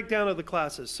see the breakdown of the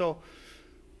classes. So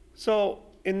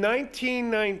in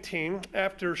 1919,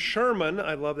 after Sherman,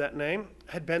 I love that name,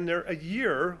 had been there a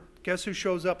year, guess who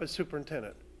shows up as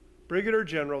superintendent? Brigadier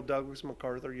General Douglas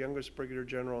MacArthur, youngest brigadier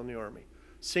general in the Army.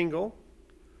 single,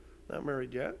 not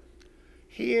married yet.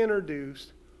 He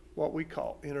introduced what we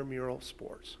call intramural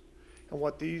sports and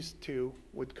what these two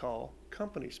would call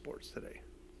company sports today.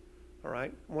 All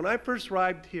right? When I first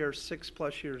arrived here 6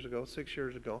 years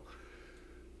ago,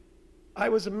 I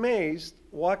was amazed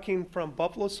walking from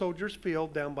Buffalo Soldiers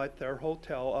Field down by their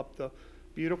hotel up the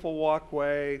beautiful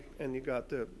walkway, and you got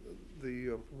the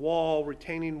wall,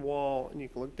 retaining wall, and you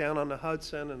can look down on the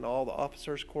Hudson and all the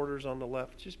officers' quarters on the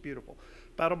left. Just beautiful.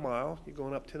 About a mile, you're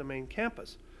going up to the main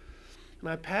campus. And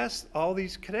I passed all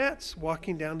these cadets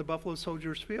walking down to Buffalo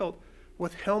Soldiers Field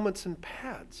with helmets and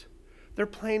pads. They're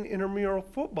playing intramural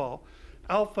football.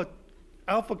 Alpha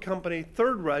Company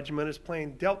 3rd Regiment is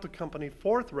playing Delta Company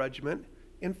 4th Regiment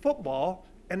in football,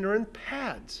 and they're in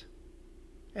pads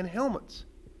and helmets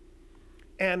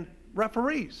and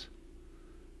referees.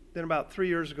 Then about 3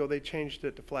 years ago, they changed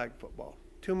it to flag football.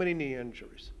 Too many knee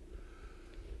injuries.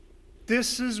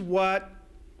 This is what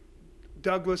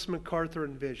Douglas MacArthur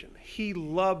envisioned. He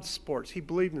loved sports. He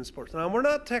believed in sports. Now, we're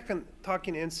not talking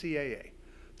NCAA.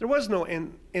 There was no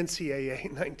NCAA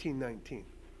in 1919.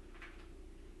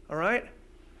 All right?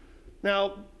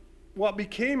 Now, what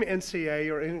became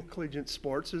NCAA or intercollegiate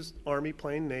sports is Army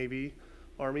playing Navy,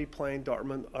 Army playing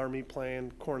Dartmouth, Army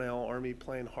playing Cornell, Army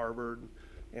playing Harvard,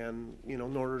 and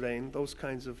Notre Dame, those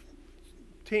kinds of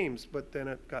teams. But then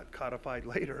it got codified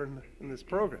later in this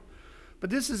program. But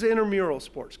this is intramural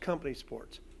sports, company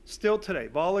sports. Still today,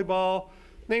 volleyball,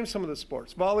 name some of the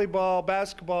sports. Volleyball,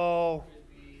 basketball,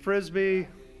 frisbee,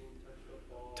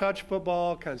 touch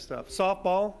football, kind of stuff.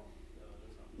 Softball?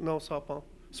 No softball.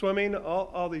 Swimming,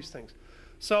 all these things.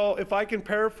 So if I can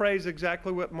paraphrase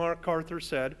exactly what MacArthur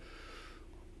said,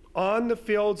 on the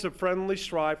fields of friendly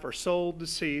strife are sowed the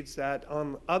seeds that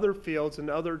on other fields and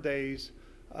other days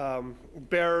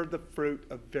bear the fruit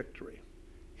of victory.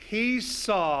 He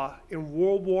saw in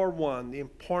World War I the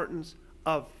importance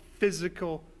of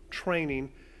physical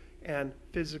training and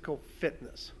physical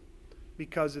fitness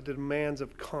because of the demands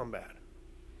of combat.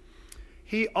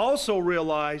 He also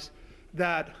realized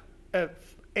that an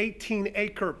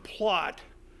 18-acre plot,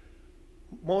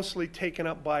 mostly taken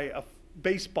up by a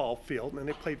baseball field, and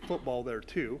they played football there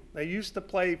too. They used to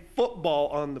play football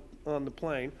on the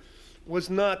plain, was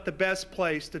not the best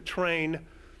place to train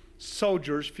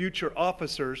soldiers, future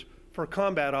officers, for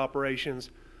combat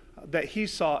operations that he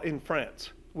saw in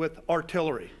France with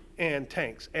artillery and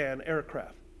tanks and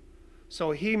aircraft.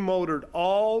 So he motored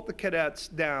all the cadets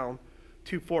down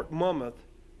to Fort Monmouth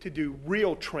to do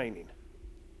real training.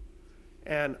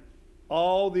 And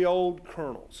all the old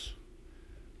colonels,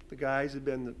 the guys had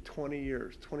been 20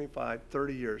 years, 25,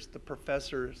 30 years, the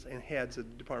professors and heads of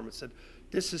the department said,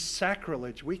 "This is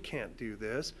sacrilege, we can't do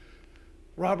this."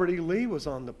 Robert E. Lee was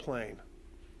on the plane.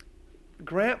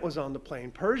 Grant was on the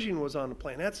plane. Pershing was on the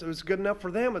plane. It was good enough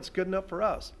for them, it's good enough for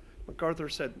us. MacArthur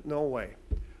said, no way.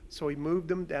 So he moved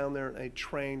them down there and they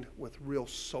trained with real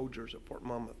soldiers at Fort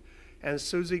Monmouth. And as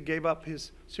soon as he gave up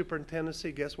his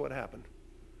superintendency, guess what happened?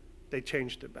 They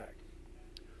changed it back.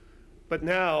 But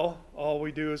now, all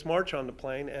we do is march on the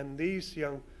plane, and these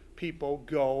young people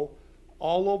go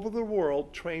all over the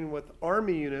world, train with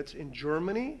Army units in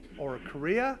Germany or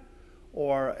Korea,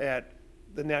 or at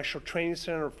the National Training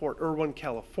Center of Fort Irwin,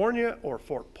 California, or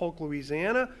Fort Polk,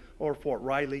 Louisiana, or Fort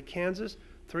Riley, Kansas.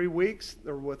 3 weeks,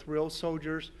 they're with real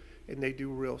soldiers, and they do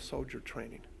real soldier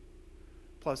training,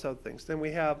 plus other things. Then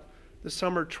we have the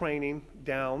summer training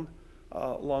down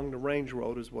along the Range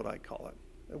Road is what I call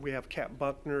it. We have Camp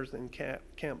Buckner's and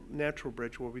Camp Natural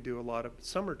Bridge where we do a lot of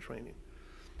summer training.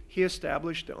 He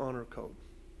established the honor code.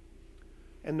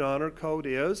 And the honor code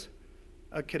is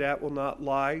a cadet will not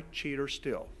lie, cheat, or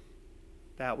steal.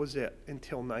 That was it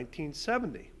until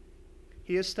 1970.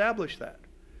 He established that.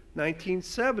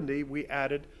 1970, we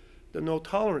added the no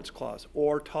tolerance clause,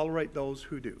 or tolerate those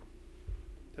who do.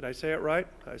 Did I say it right?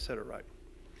 I said it right.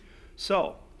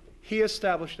 So he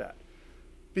established that.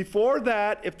 Before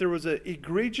that, if there was an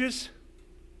egregious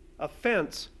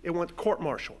offense, it went to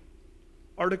court-martial,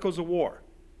 Articles of War.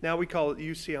 Now we call it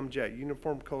UCMJ,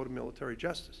 Uniform Code of Military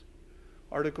Justice,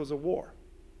 Articles of War.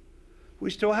 We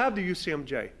still have the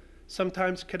UCMJ.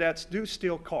 Sometimes cadets do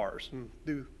steal cars and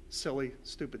do silly,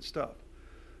 stupid stuff.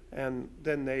 And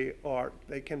then they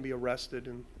can be arrested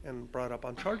and brought up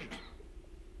on charges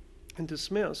and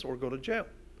dismissed or go to jail.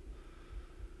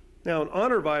 Now, an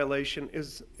honor violation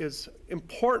is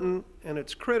important and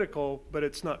it's critical, but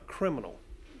it's not criminal.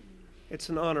 It's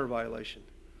an honor violation.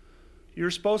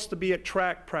 You're supposed to be at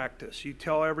track practice. You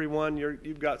tell everyone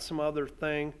you've got some other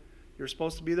thing. You're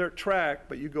supposed to be there at track,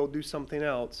 but you go do something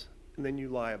else, and then you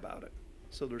lie about it.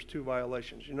 So there's 2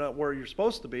 violations. You're not where you're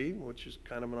supposed to be, which is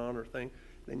kind of an honor thing.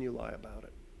 then you lie about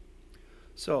it.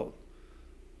 So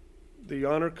the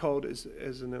honor code is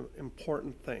an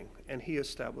important thing, and he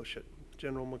established it,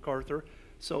 General MacArthur.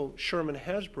 So Sherman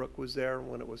Hasbrouck was there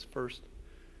when it was first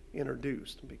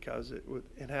introduced, because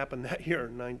it happened that year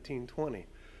in 1920.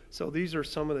 So these are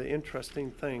some of the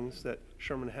interesting things that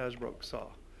Sherman Hasbrouck saw.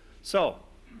 So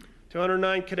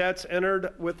 209 cadets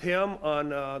entered with him on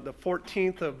the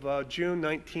 14th of June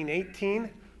 1918.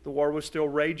 The war was still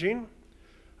raging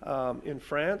in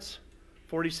France.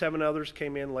 47 others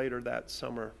came in later that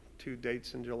summer, 2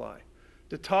 dates in July.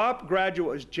 The top graduate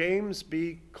was James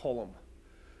B. Cullum.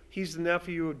 He's the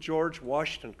nephew of George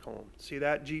Washington Cullum. See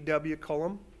that, G.W.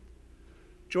 Cullum?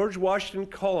 George Washington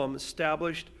Cullum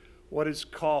established what is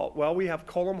called, well, we have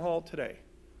Cullum Hall today.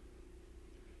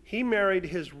 He married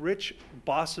his rich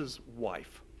boss's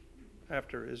wife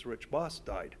after his rich boss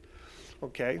died.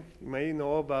 Okay, you may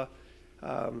know of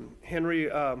Henry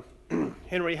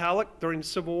Halleck during the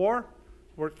Civil War.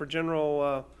 Worked for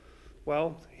General,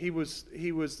 well, he was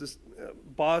the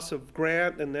boss of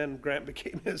Grant, and then Grant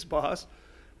became his boss.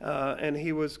 And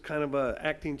he was kind of an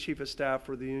acting chief of staff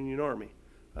for the Union Army,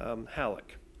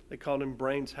 Halleck. They called him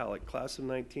Brains Halleck, class of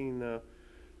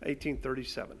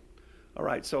 1837. All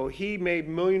right, so he made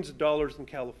millions of dollars in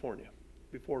California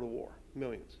before the war,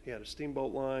 millions. He had a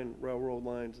steamboat line, railroad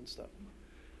lines and stuff.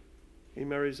 He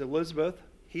marries Elizabeth,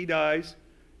 he dies.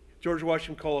 George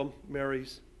Washington Cullum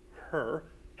marries her,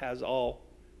 has all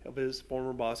of his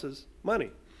former boss's money.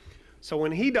 So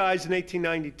when he dies in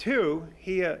 1892,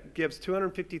 he gives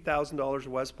 $250,000 to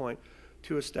West Point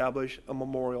to establish a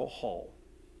memorial hall.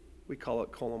 We call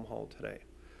it Cullum Hall today.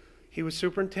 He was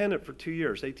superintendent for 2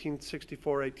 years,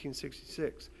 1864,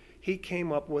 1866. He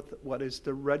came up with what is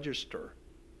the register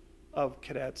of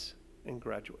cadets and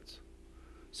graduates.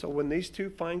 So when these two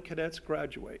fine cadets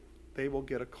graduate, they will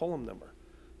get a Cullum number.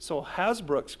 So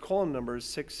Hasbrouck's Cullum number is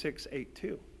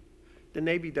 6682. The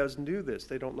Navy doesn't do this.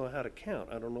 They don't know how to count.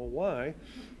 I don't know why.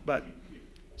 But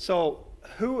so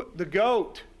the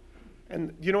GOAT,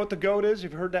 and you know what the GOAT is?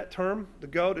 You've heard that term? The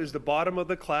GOAT is the bottom of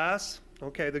the class.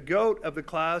 Okay, the GOAT of the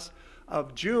class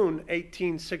of June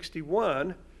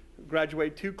 1861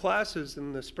 graduated 2 classes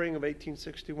in the spring of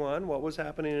 1861. What was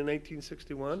happening in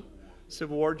 1861?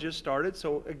 Civil War just started,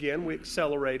 so again, we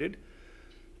accelerated.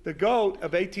 The GOAT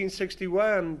of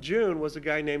 1861, June, was a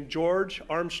guy named George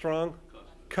Armstrong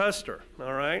Custer,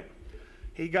 all right?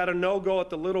 He got a no-go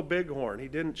at the Little Bighorn. He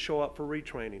didn't show up for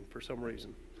retraining for some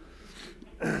reason.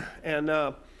 And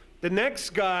the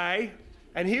next guy,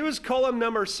 and he was Cullum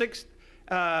number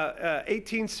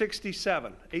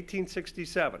 1867.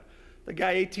 The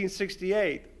guy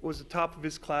 1868 was the top of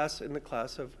his class in the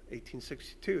class of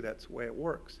 1862. That's the way it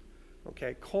works.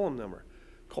 Okay, Cullum number.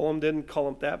 Cullum didn't call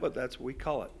him that, but that's what we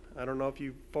call it. I don't know if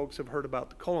you folks have heard about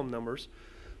the Cullum numbers,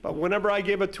 but whenever I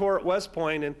give a tour at West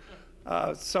Point and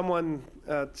someone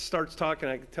starts talking,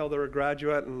 I can tell they're a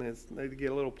graduate and they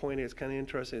get a little pointy. It's kind of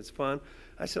interesting. It's fun.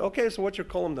 I said, okay, so what's your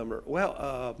Cullum number?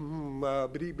 Well,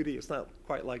 it's not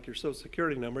quite like your Social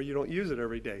Security number. You don't use it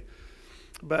every day.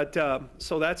 But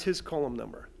so that's his Cullum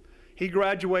number. He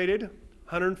graduated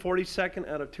 142nd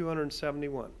out of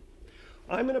 271.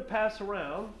 I'm going to pass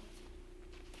around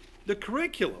the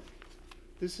curriculum.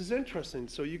 This is interesting,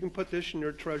 so you can put this in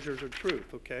your treasures of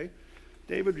truth, okay?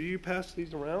 David, will you pass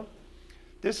these around?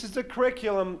 This is the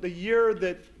curriculum the year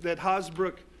that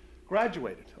Hasbrouck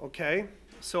graduated, okay?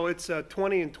 So it's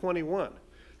 20 and 21.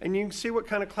 And you can see what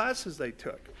kind of classes they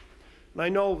took. And I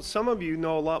know some of you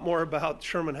know a lot more about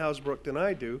Sherman Hasbrouck than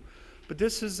I do, but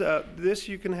this is this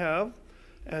you can have,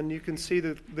 and you can see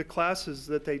the classes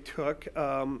that they took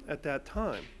at that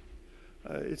time.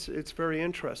 It's very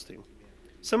interesting.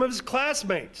 Some of his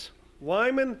classmates,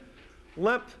 Lyman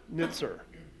Lepnitzer.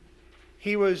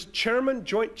 He was Chairman,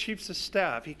 Joint Chiefs of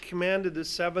Staff. He commanded the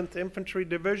 7th Infantry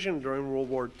Division during World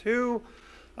War II.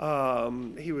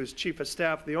 He was Chief of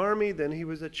Staff of the Army. Then he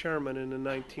was a chairman in the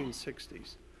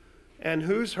 1960s. And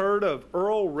who's heard of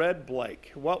Earl Red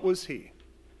Blake? What was he?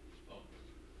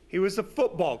 He was a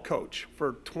football coach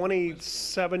for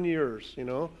 27 years, you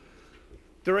know.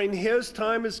 During his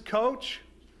time as coach,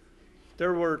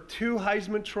 there were 2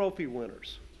 Heisman Trophy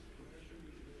winners.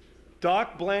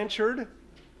 Doc Blanchard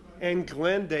and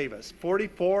Glenn Davis,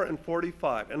 44 and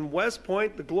 45. And West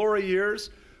Point, the glory years,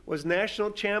 was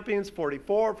national champions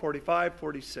 44, 45,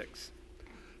 46.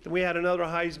 Then we had another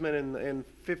Heisman in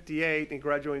 58, and he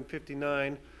graduated in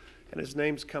 59, and his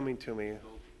name's coming to me.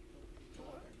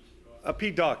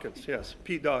 Pete Dawkins, yes,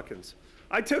 Pete Dawkins.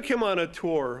 I took him on a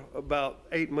tour about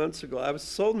 8 months ago. I was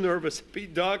so nervous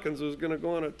Pete Dawkins was going to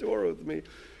go on a tour with me.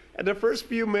 And the first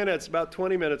few minutes, about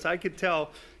 20 minutes, I could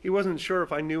tell he wasn't sure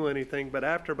if I knew anything, but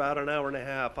after about an hour and a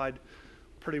half, I'd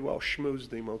pretty well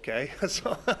schmoozed him, okay?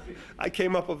 So I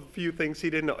came up with a few things he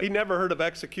didn't know. He never heard of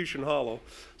Execution Hollow,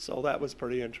 so that was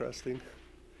pretty interesting.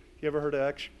 You ever heard of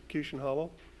Execution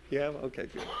Hollow? Yeah? Okay,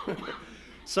 good.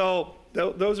 So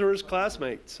those are his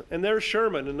classmates. And there's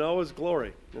Sherman in all his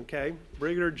glory, okay?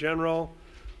 Brigadier General.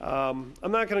 I'm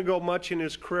not going to go much in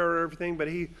his career or everything, but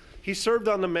he served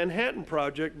on the Manhattan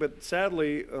Project, but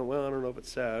sadly, well, I don't know if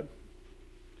it's sad.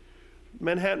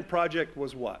 Manhattan Project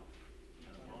was what?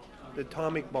 The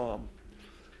atomic bomb.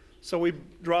 So we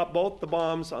dropped both the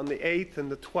bombs on the 8th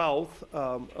and the 12th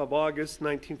of August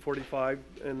 1945,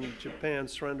 and Japan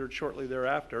surrendered shortly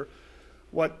thereafter.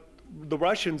 What the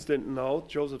Russians didn't know,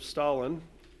 Joseph Stalin,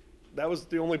 that was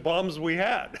the only bombs we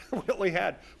had. We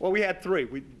had 3.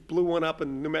 We blew one up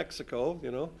in New Mexico,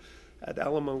 you know, at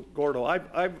Alamogordo.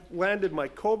 I've landed my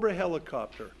Cobra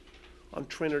helicopter on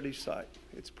Trinity site.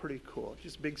 It's pretty cool.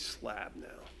 Just a big slab now.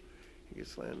 You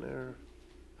just land there.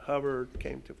 Hubbard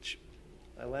came to,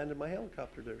 I landed my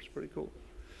helicopter there. It's pretty cool.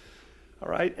 All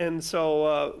right, and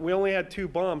so we only had 2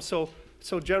 bombs.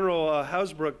 So General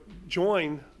Hasbrouck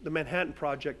joined the Manhattan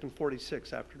Project in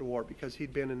 '46 after the war because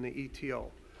he'd been in the ETO.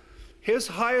 His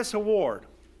highest award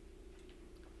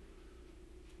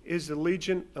is the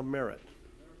Legion of Merit.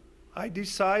 I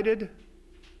decided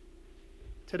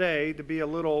today to be a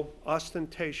little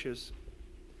ostentatious,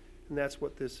 and that's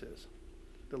what this is,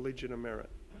 the Legion of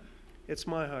Merit. It's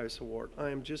my highest award. I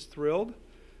am just thrilled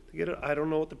to get it. I don't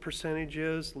know what the percentage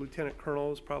is. Lieutenant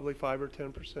Colonel is probably 5 or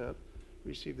 10%.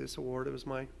 Received this award. It was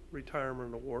my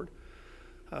retirement award.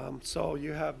 So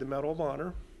you have the Medal of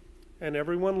Honor, and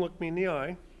everyone look me in the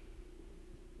eye.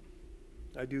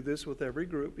 I do this with every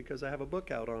group because I have a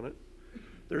book out on it.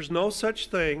 There's no such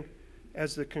thing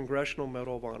as the Congressional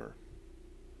Medal of Honor.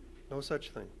 No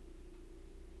such thing.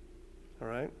 All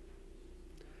right?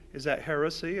 Is that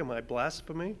heresy? Am I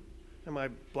blasphemy? Am I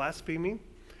blaspheming?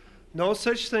 No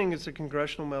such thing as the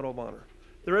Congressional Medal of Honor.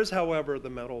 There is, however, the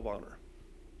Medal of Honor.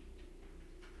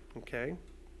 Okay?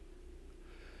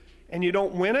 And you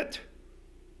don't win it,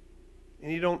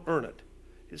 and you don't earn it.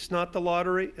 It's not the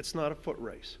lottery. It's not a foot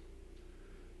race.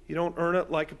 You don't earn it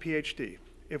like a PhD.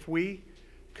 If we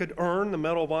could earn the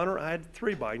Medal of Honor, I had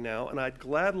 3 by now, and I'd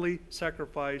gladly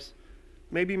sacrifice,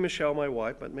 maybe Michelle, my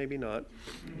wife, but maybe not,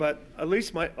 but at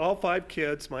least all 5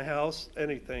 kids, my house,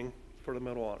 anything for the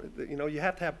Medal of Honor. You know, you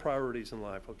have to have priorities in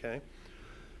life, okay?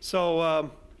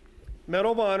 So,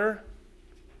 Medal of Honor,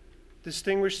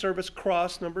 Distinguished Service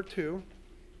Cross number 2,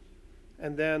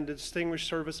 and then the Distinguished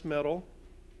Service Medal,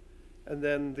 and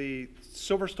then the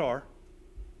Silver Star,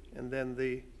 and then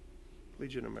the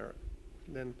Legion of Merit,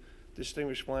 and then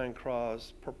Distinguished Flying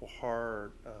Cross, Purple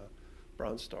Heart,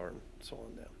 Bronze Star, and so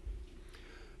on down.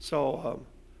 So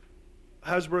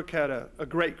Hasbrouck had a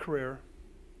great career.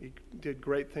 He did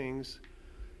great things.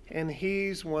 And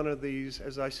he's one of these,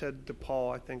 as I said to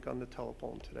Paul, I think, on the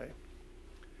telephone today.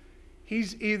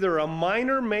 He's either a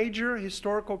minor major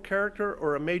historical character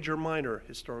or a major minor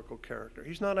historical character.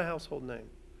 He's not a household name.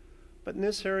 But in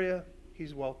this area,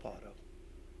 he's well thought of.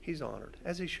 He's honored,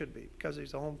 as he should be, because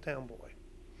he's a hometown boy.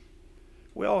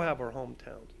 We all have our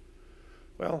hometowns.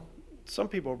 Well, some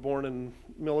people are born in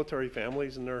military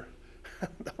families and they're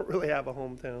don't really have a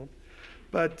hometown.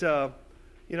 But,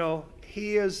 you know,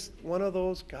 he is one of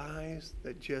those guys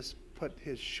that just put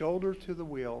his shoulder to the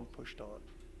wheel and pushed on.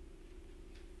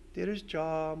 Did his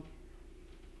job,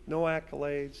 no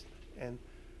accolades,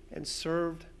 and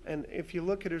served. And if you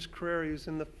look at his career, he was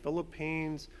in the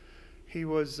Philippines. He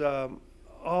was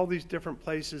all these different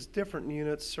places, different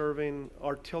units, serving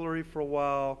artillery for a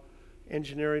while,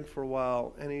 engineering for a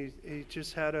while, and he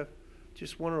just had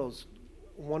just one of those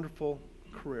wonderful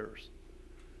careers.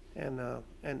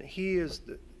 And he is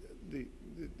the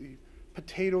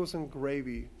potatoes and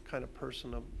gravy kind of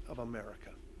person of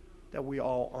America that we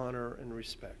all honor and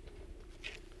respect.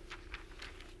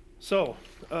 So,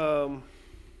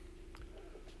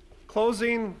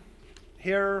 closing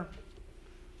here,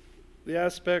 the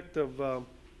aspect of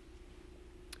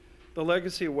the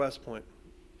legacy of West Point.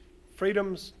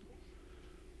 Freedom's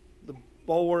the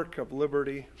bulwark of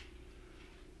liberty.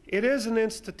 It is an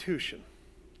institution.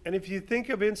 And if you think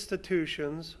of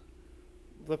institutions,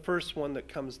 the first one that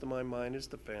comes to my mind is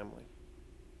the family.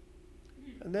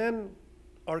 And then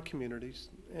our communities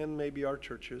and maybe our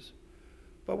churches.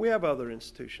 But we have other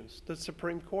institutions, the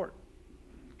Supreme Court,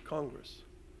 Congress,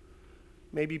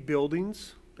 maybe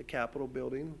buildings, the Capitol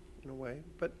building in a way.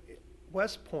 But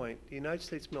West Point, the United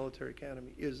States Military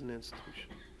Academy, is an institution.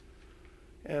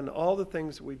 And all the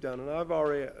things that we've done, and I've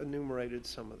already enumerated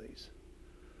some of these.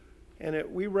 and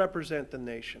we represent the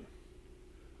nation.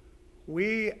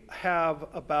 We have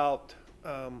about,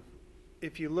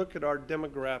 if you look at our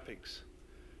demographics,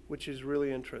 which is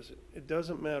really interesting, it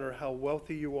doesn't matter how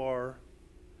wealthy you are.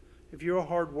 If you're a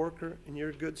hard worker and you're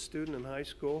a good student in high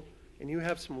school and you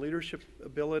have some leadership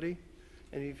ability,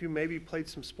 and if you maybe played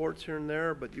some sports here and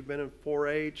there, but you've been in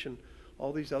 4-H and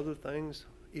all these other things,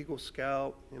 Eagle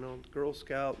Scout, Girl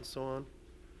Scout and so on,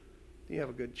 you have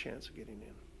a good chance of getting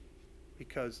in,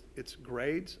 because it's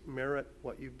grades merit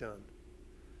what you've done.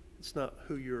 It's not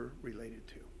who you're related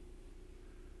to.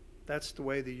 That's the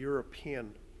way the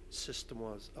European system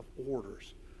was, of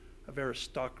orders, of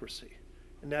aristocracy.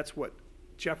 And that's what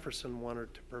Jefferson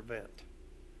wanted to prevent.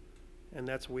 And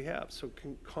that's what we have. So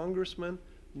congressmen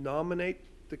nominate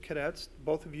the cadets.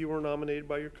 Both of you were nominated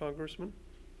by your congressman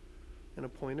and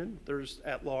appointed. There's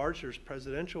at large, there's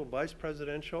presidential, vice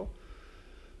presidential.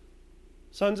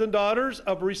 Sons and daughters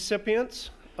of recipients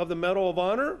of the Medal of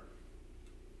Honor,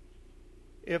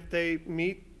 if they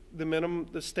meet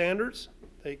the standards,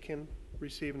 they can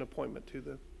receive an appointment to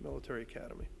the military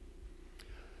academy.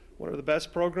 One of the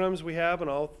best programs we have in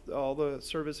all the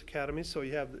service academies. So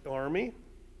you have the Army,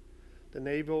 the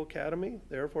Naval Academy,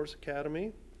 the Air Force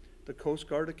Academy, the Coast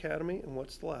Guard Academy, and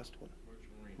what's the last one?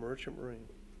 Merchant Marine.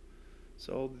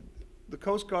 So the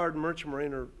Coast Guard and Merchant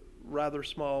Marine are rather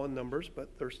small in numbers,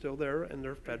 but they're still there, and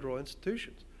they're federal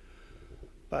institutions.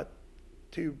 But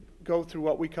to go through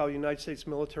what we call United States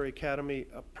Military Academy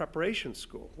Preparation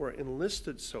School, where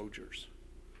enlisted soldiers,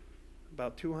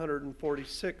 about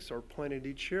 246 are appointed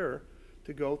each year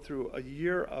to go through a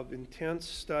year of intense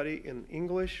study in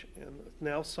English and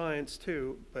now science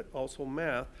too, but also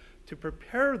math, to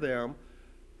prepare them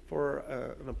for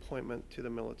an appointment to the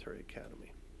military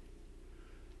academy.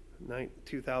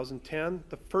 2010,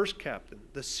 the first captain,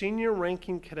 the senior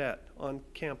ranking cadet on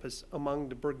campus among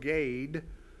the brigade,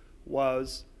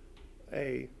 was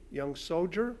a young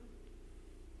soldier,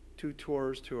 2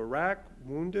 tours to Iraq,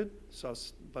 wounded, saw a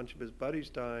bunch of his buddies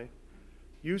die,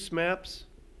 use maps,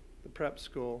 the prep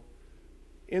school,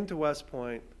 into West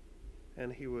Point,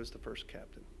 and he was the first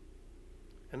captain.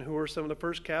 And who were some of the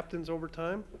first captains over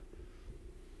time?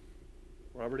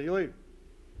 Robert E. Lee,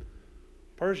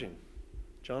 Pershing,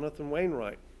 Jonathan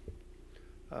Wainwright,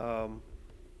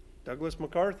 Douglas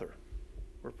MacArthur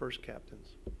were first captains.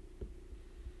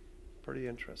 Pretty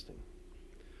interesting.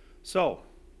 So,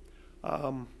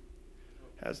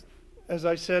 as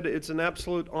I said, it's an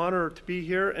absolute honor to be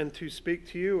here and to speak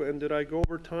to you. And did I go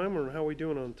over time, or how are we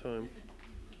doing on time?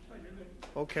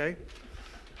 Okay.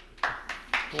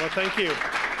 Well, thank you.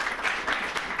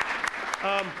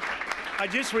 I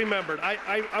just remembered.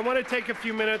 I want to take a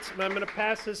few minutes, and I'm going to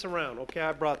pass this around. Okay,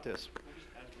 I brought this.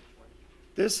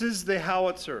 This is the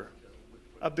howitzer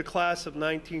of the class of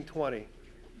 1920,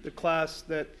 the class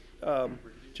that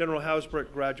General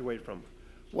Hasbrouck graduated from.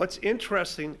 What's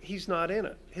interesting, he's not in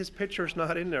it. His picture's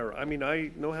not in there. I mean, I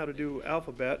know how to do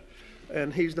alphabet,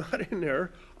 and he's not in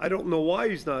there. I don't know why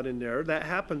he's not in there. That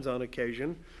happens on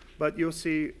occasion, but you'll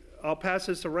see. I'll pass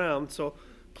this around, so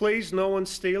please, no one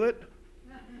steal it.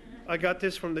 I got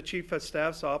this from the Chief of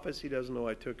Staff's office. He doesn't know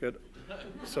I took it,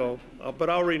 so, but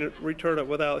I'll return it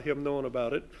without him knowing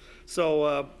about it.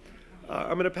 So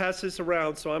I'm going to pass this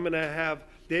around, so I'm going to have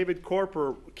David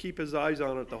Corper keep his eyes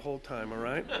on it the whole time, all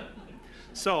right?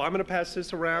 So I'm going to pass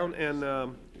this around, and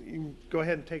you can go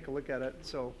ahead and take a look at it.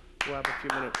 So we'll have a few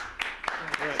minutes.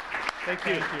 All right. Thank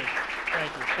you. Thank you.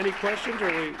 Thank you. Any questions, or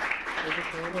are we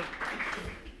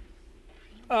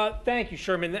over? Thank you,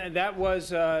 Sherman. That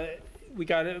was,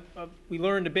 we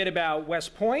learned a bit about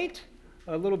West Point,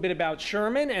 a little bit about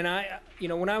Sherman, and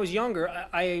when I was younger,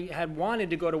 I had wanted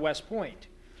to go to West Point.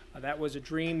 That was a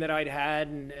dream that I'd had,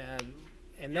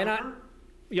 and then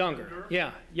younger,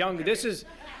 yeah, younger. This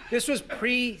was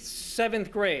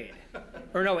pre-7th grade,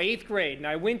 or no, 8th grade, and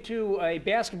I went to a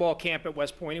basketball camp at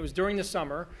West Point. It was during the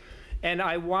summer, and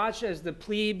I watched as the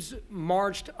plebes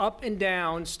marched up and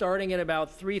down, starting at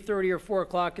about 3:30 or 4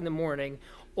 o'clock in the morning,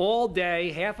 all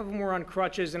day. Half of them were on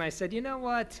crutches, and I said, you know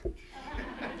what?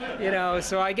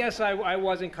 So I guess I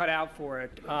wasn't cut out for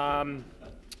it.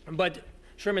 But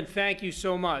Sherman, thank you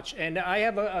so much. And I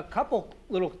have a couple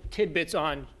little tidbits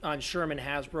on Sherman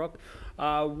Hasbrouck.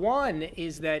 One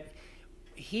is that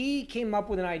he came up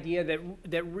with an idea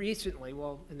that recently,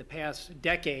 well, in the past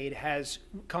decade, has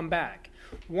come back.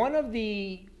 One of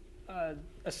the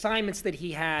assignments that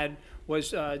he had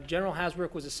was General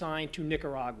Hasbrouck was assigned to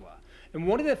Nicaragua. And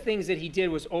one of the things that he did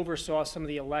was oversaw some of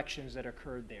the elections that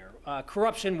occurred there.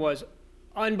 Corruption was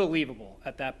unbelievable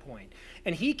at that point.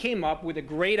 And he came up with a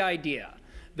great idea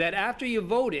that after you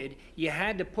voted, you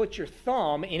had to put your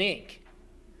thumb in ink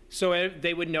so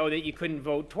they would know that you couldn't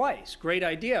vote twice. Great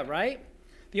idea, right?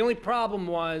 The only problem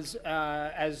was,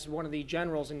 as one of the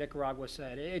generals in Nicaragua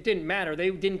said, it didn't matter. They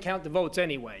didn't count the votes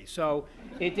anyway. So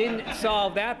it didn't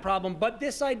solve that problem. But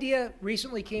this idea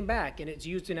recently came back, and it's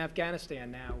used in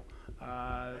Afghanistan now.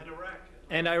 And Iraq.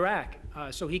 And Iraq.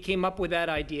 So he came up with that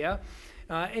idea.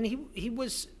 And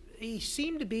he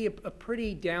seemed to be a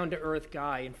pretty down-to-earth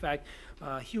guy. In fact,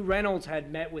 Hugh Reynolds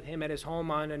had met with him at his home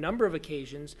on a number of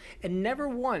occasions, and never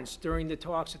once during the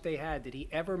talks that they had did he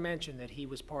ever mention that he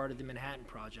was part of the Manhattan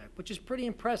Project, which is pretty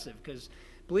impressive because,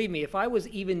 believe me, if I was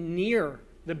even near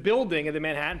the building of the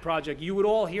Manhattan Project, you would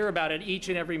all hear about it each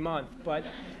and every month. But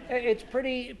it's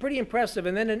pretty impressive.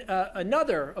 And then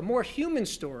a more human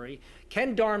story,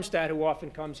 Ken Darmstadt, who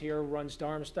often comes here, runs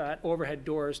Darmstadt Overhead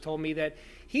Doors, told me that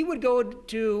he would go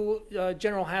to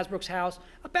General Hasbrouck's house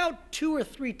about 2 or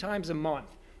 3 times a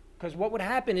month. Because what would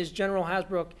happen is General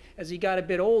Hasbrouck, as he got a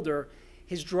bit older,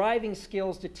 his driving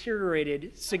skills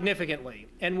deteriorated significantly.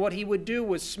 And what he would do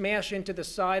was smash into the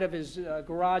side of his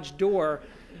garage door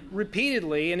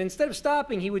repeatedly, and instead of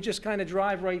stopping, he would just kind of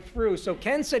drive right through. So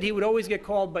Ken said he would always get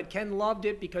called, but Ken loved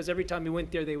it because every time he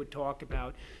went there, they would talk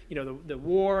about, you know, the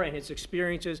war and his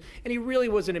experiences. And he really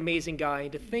was an amazing guy.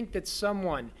 And to think that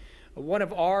someone, one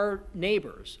of our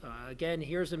neighbors, again,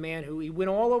 here's a man who he went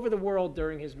all over the world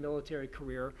during his military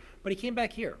career, but he came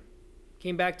back here,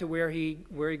 came back to where he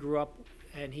grew up,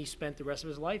 and he spent the rest of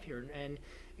his life here. And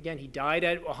again, he died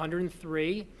at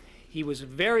 103. He was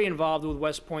very involved with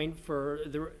West Point for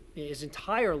his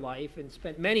entire life and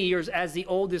spent many years as the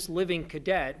oldest living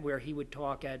cadet where he would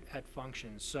talk at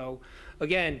functions. So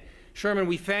again, Sherman,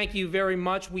 we thank you very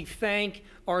much. We thank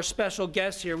our special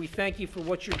guests here. We thank you for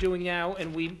what you're doing now,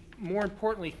 and we, more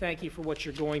importantly, thank you for what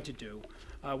you're going to do.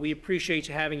 We appreciate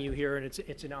having you here, and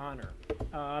it's an honor.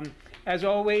 As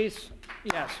always,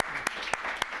 yes.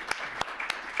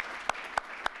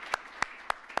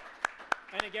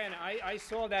 And again, I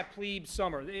saw that plebe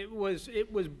summer. It was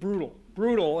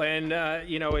brutal, and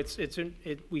you know,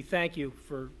 we thank you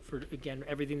for again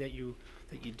everything that you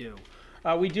do.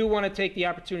 We do want to take the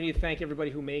opportunity to thank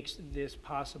everybody who makes this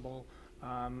possible.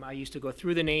 I used to go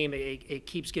through the name. It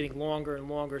keeps getting longer and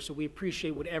longer, so we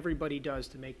appreciate what everybody does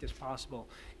to make this possible.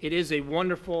 It is a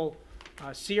wonderful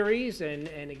series,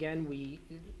 and again, we,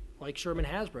 like Sherman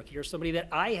Hasbrouck, here's somebody that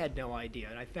I had no idea,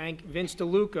 and I thank Vince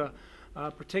DeLuca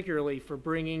particularly for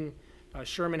bringing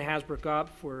Sherman Hasbrouck up,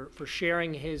 for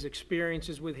sharing his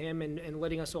experiences with him and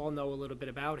letting us all know a little bit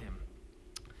about him.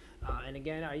 And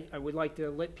again, I would like to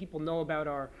let people know about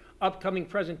our upcoming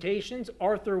presentations.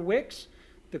 Arthur Wicks,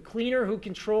 the cleaner who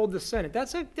controlled the Senate.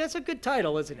 That's a good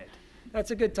title, isn't it?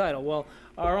 That's a good title. Well,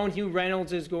 our own Hugh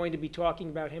Reynolds is going to be talking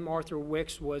about him. Arthur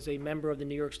Wicks was a member of the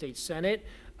New York State Senate,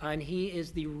 and he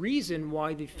is the reason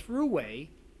why the Thruway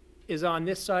is on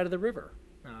this side of the river.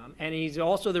 And he's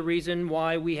also the reason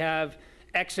why we have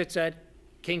exits at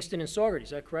Kingston and Saugerty. Is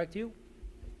that correct, Hugh?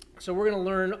 So we're going to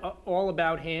learn all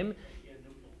about him.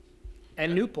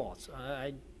 And New Paltz.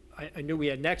 I knew we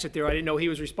had an exit there. I didn't know he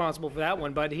was responsible for that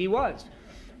one, but he was.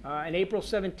 On April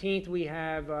 17th, we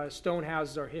have Stone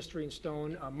Houses, Our History in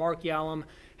Stone. Mark Yalom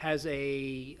has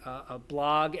a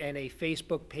blog and a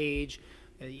Facebook page.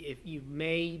 If you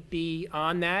may be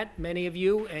on that, many of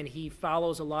you, and he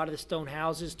follows a lot of the stone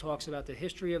houses, talks about the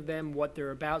history of them, what they're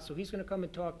about. So he's going to come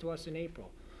and talk to us in April.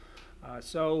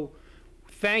 So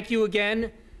thank you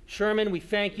again, Sherman. We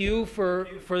thank you for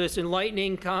this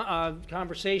enlightening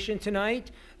conversation tonight.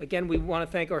 Again, we want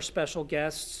to thank our special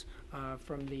guests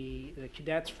from the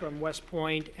cadets from West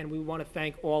Point, and we want to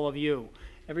thank all of you.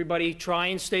 Everybody try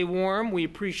and stay warm. We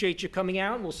appreciate you coming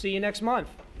out, and we'll see you next month.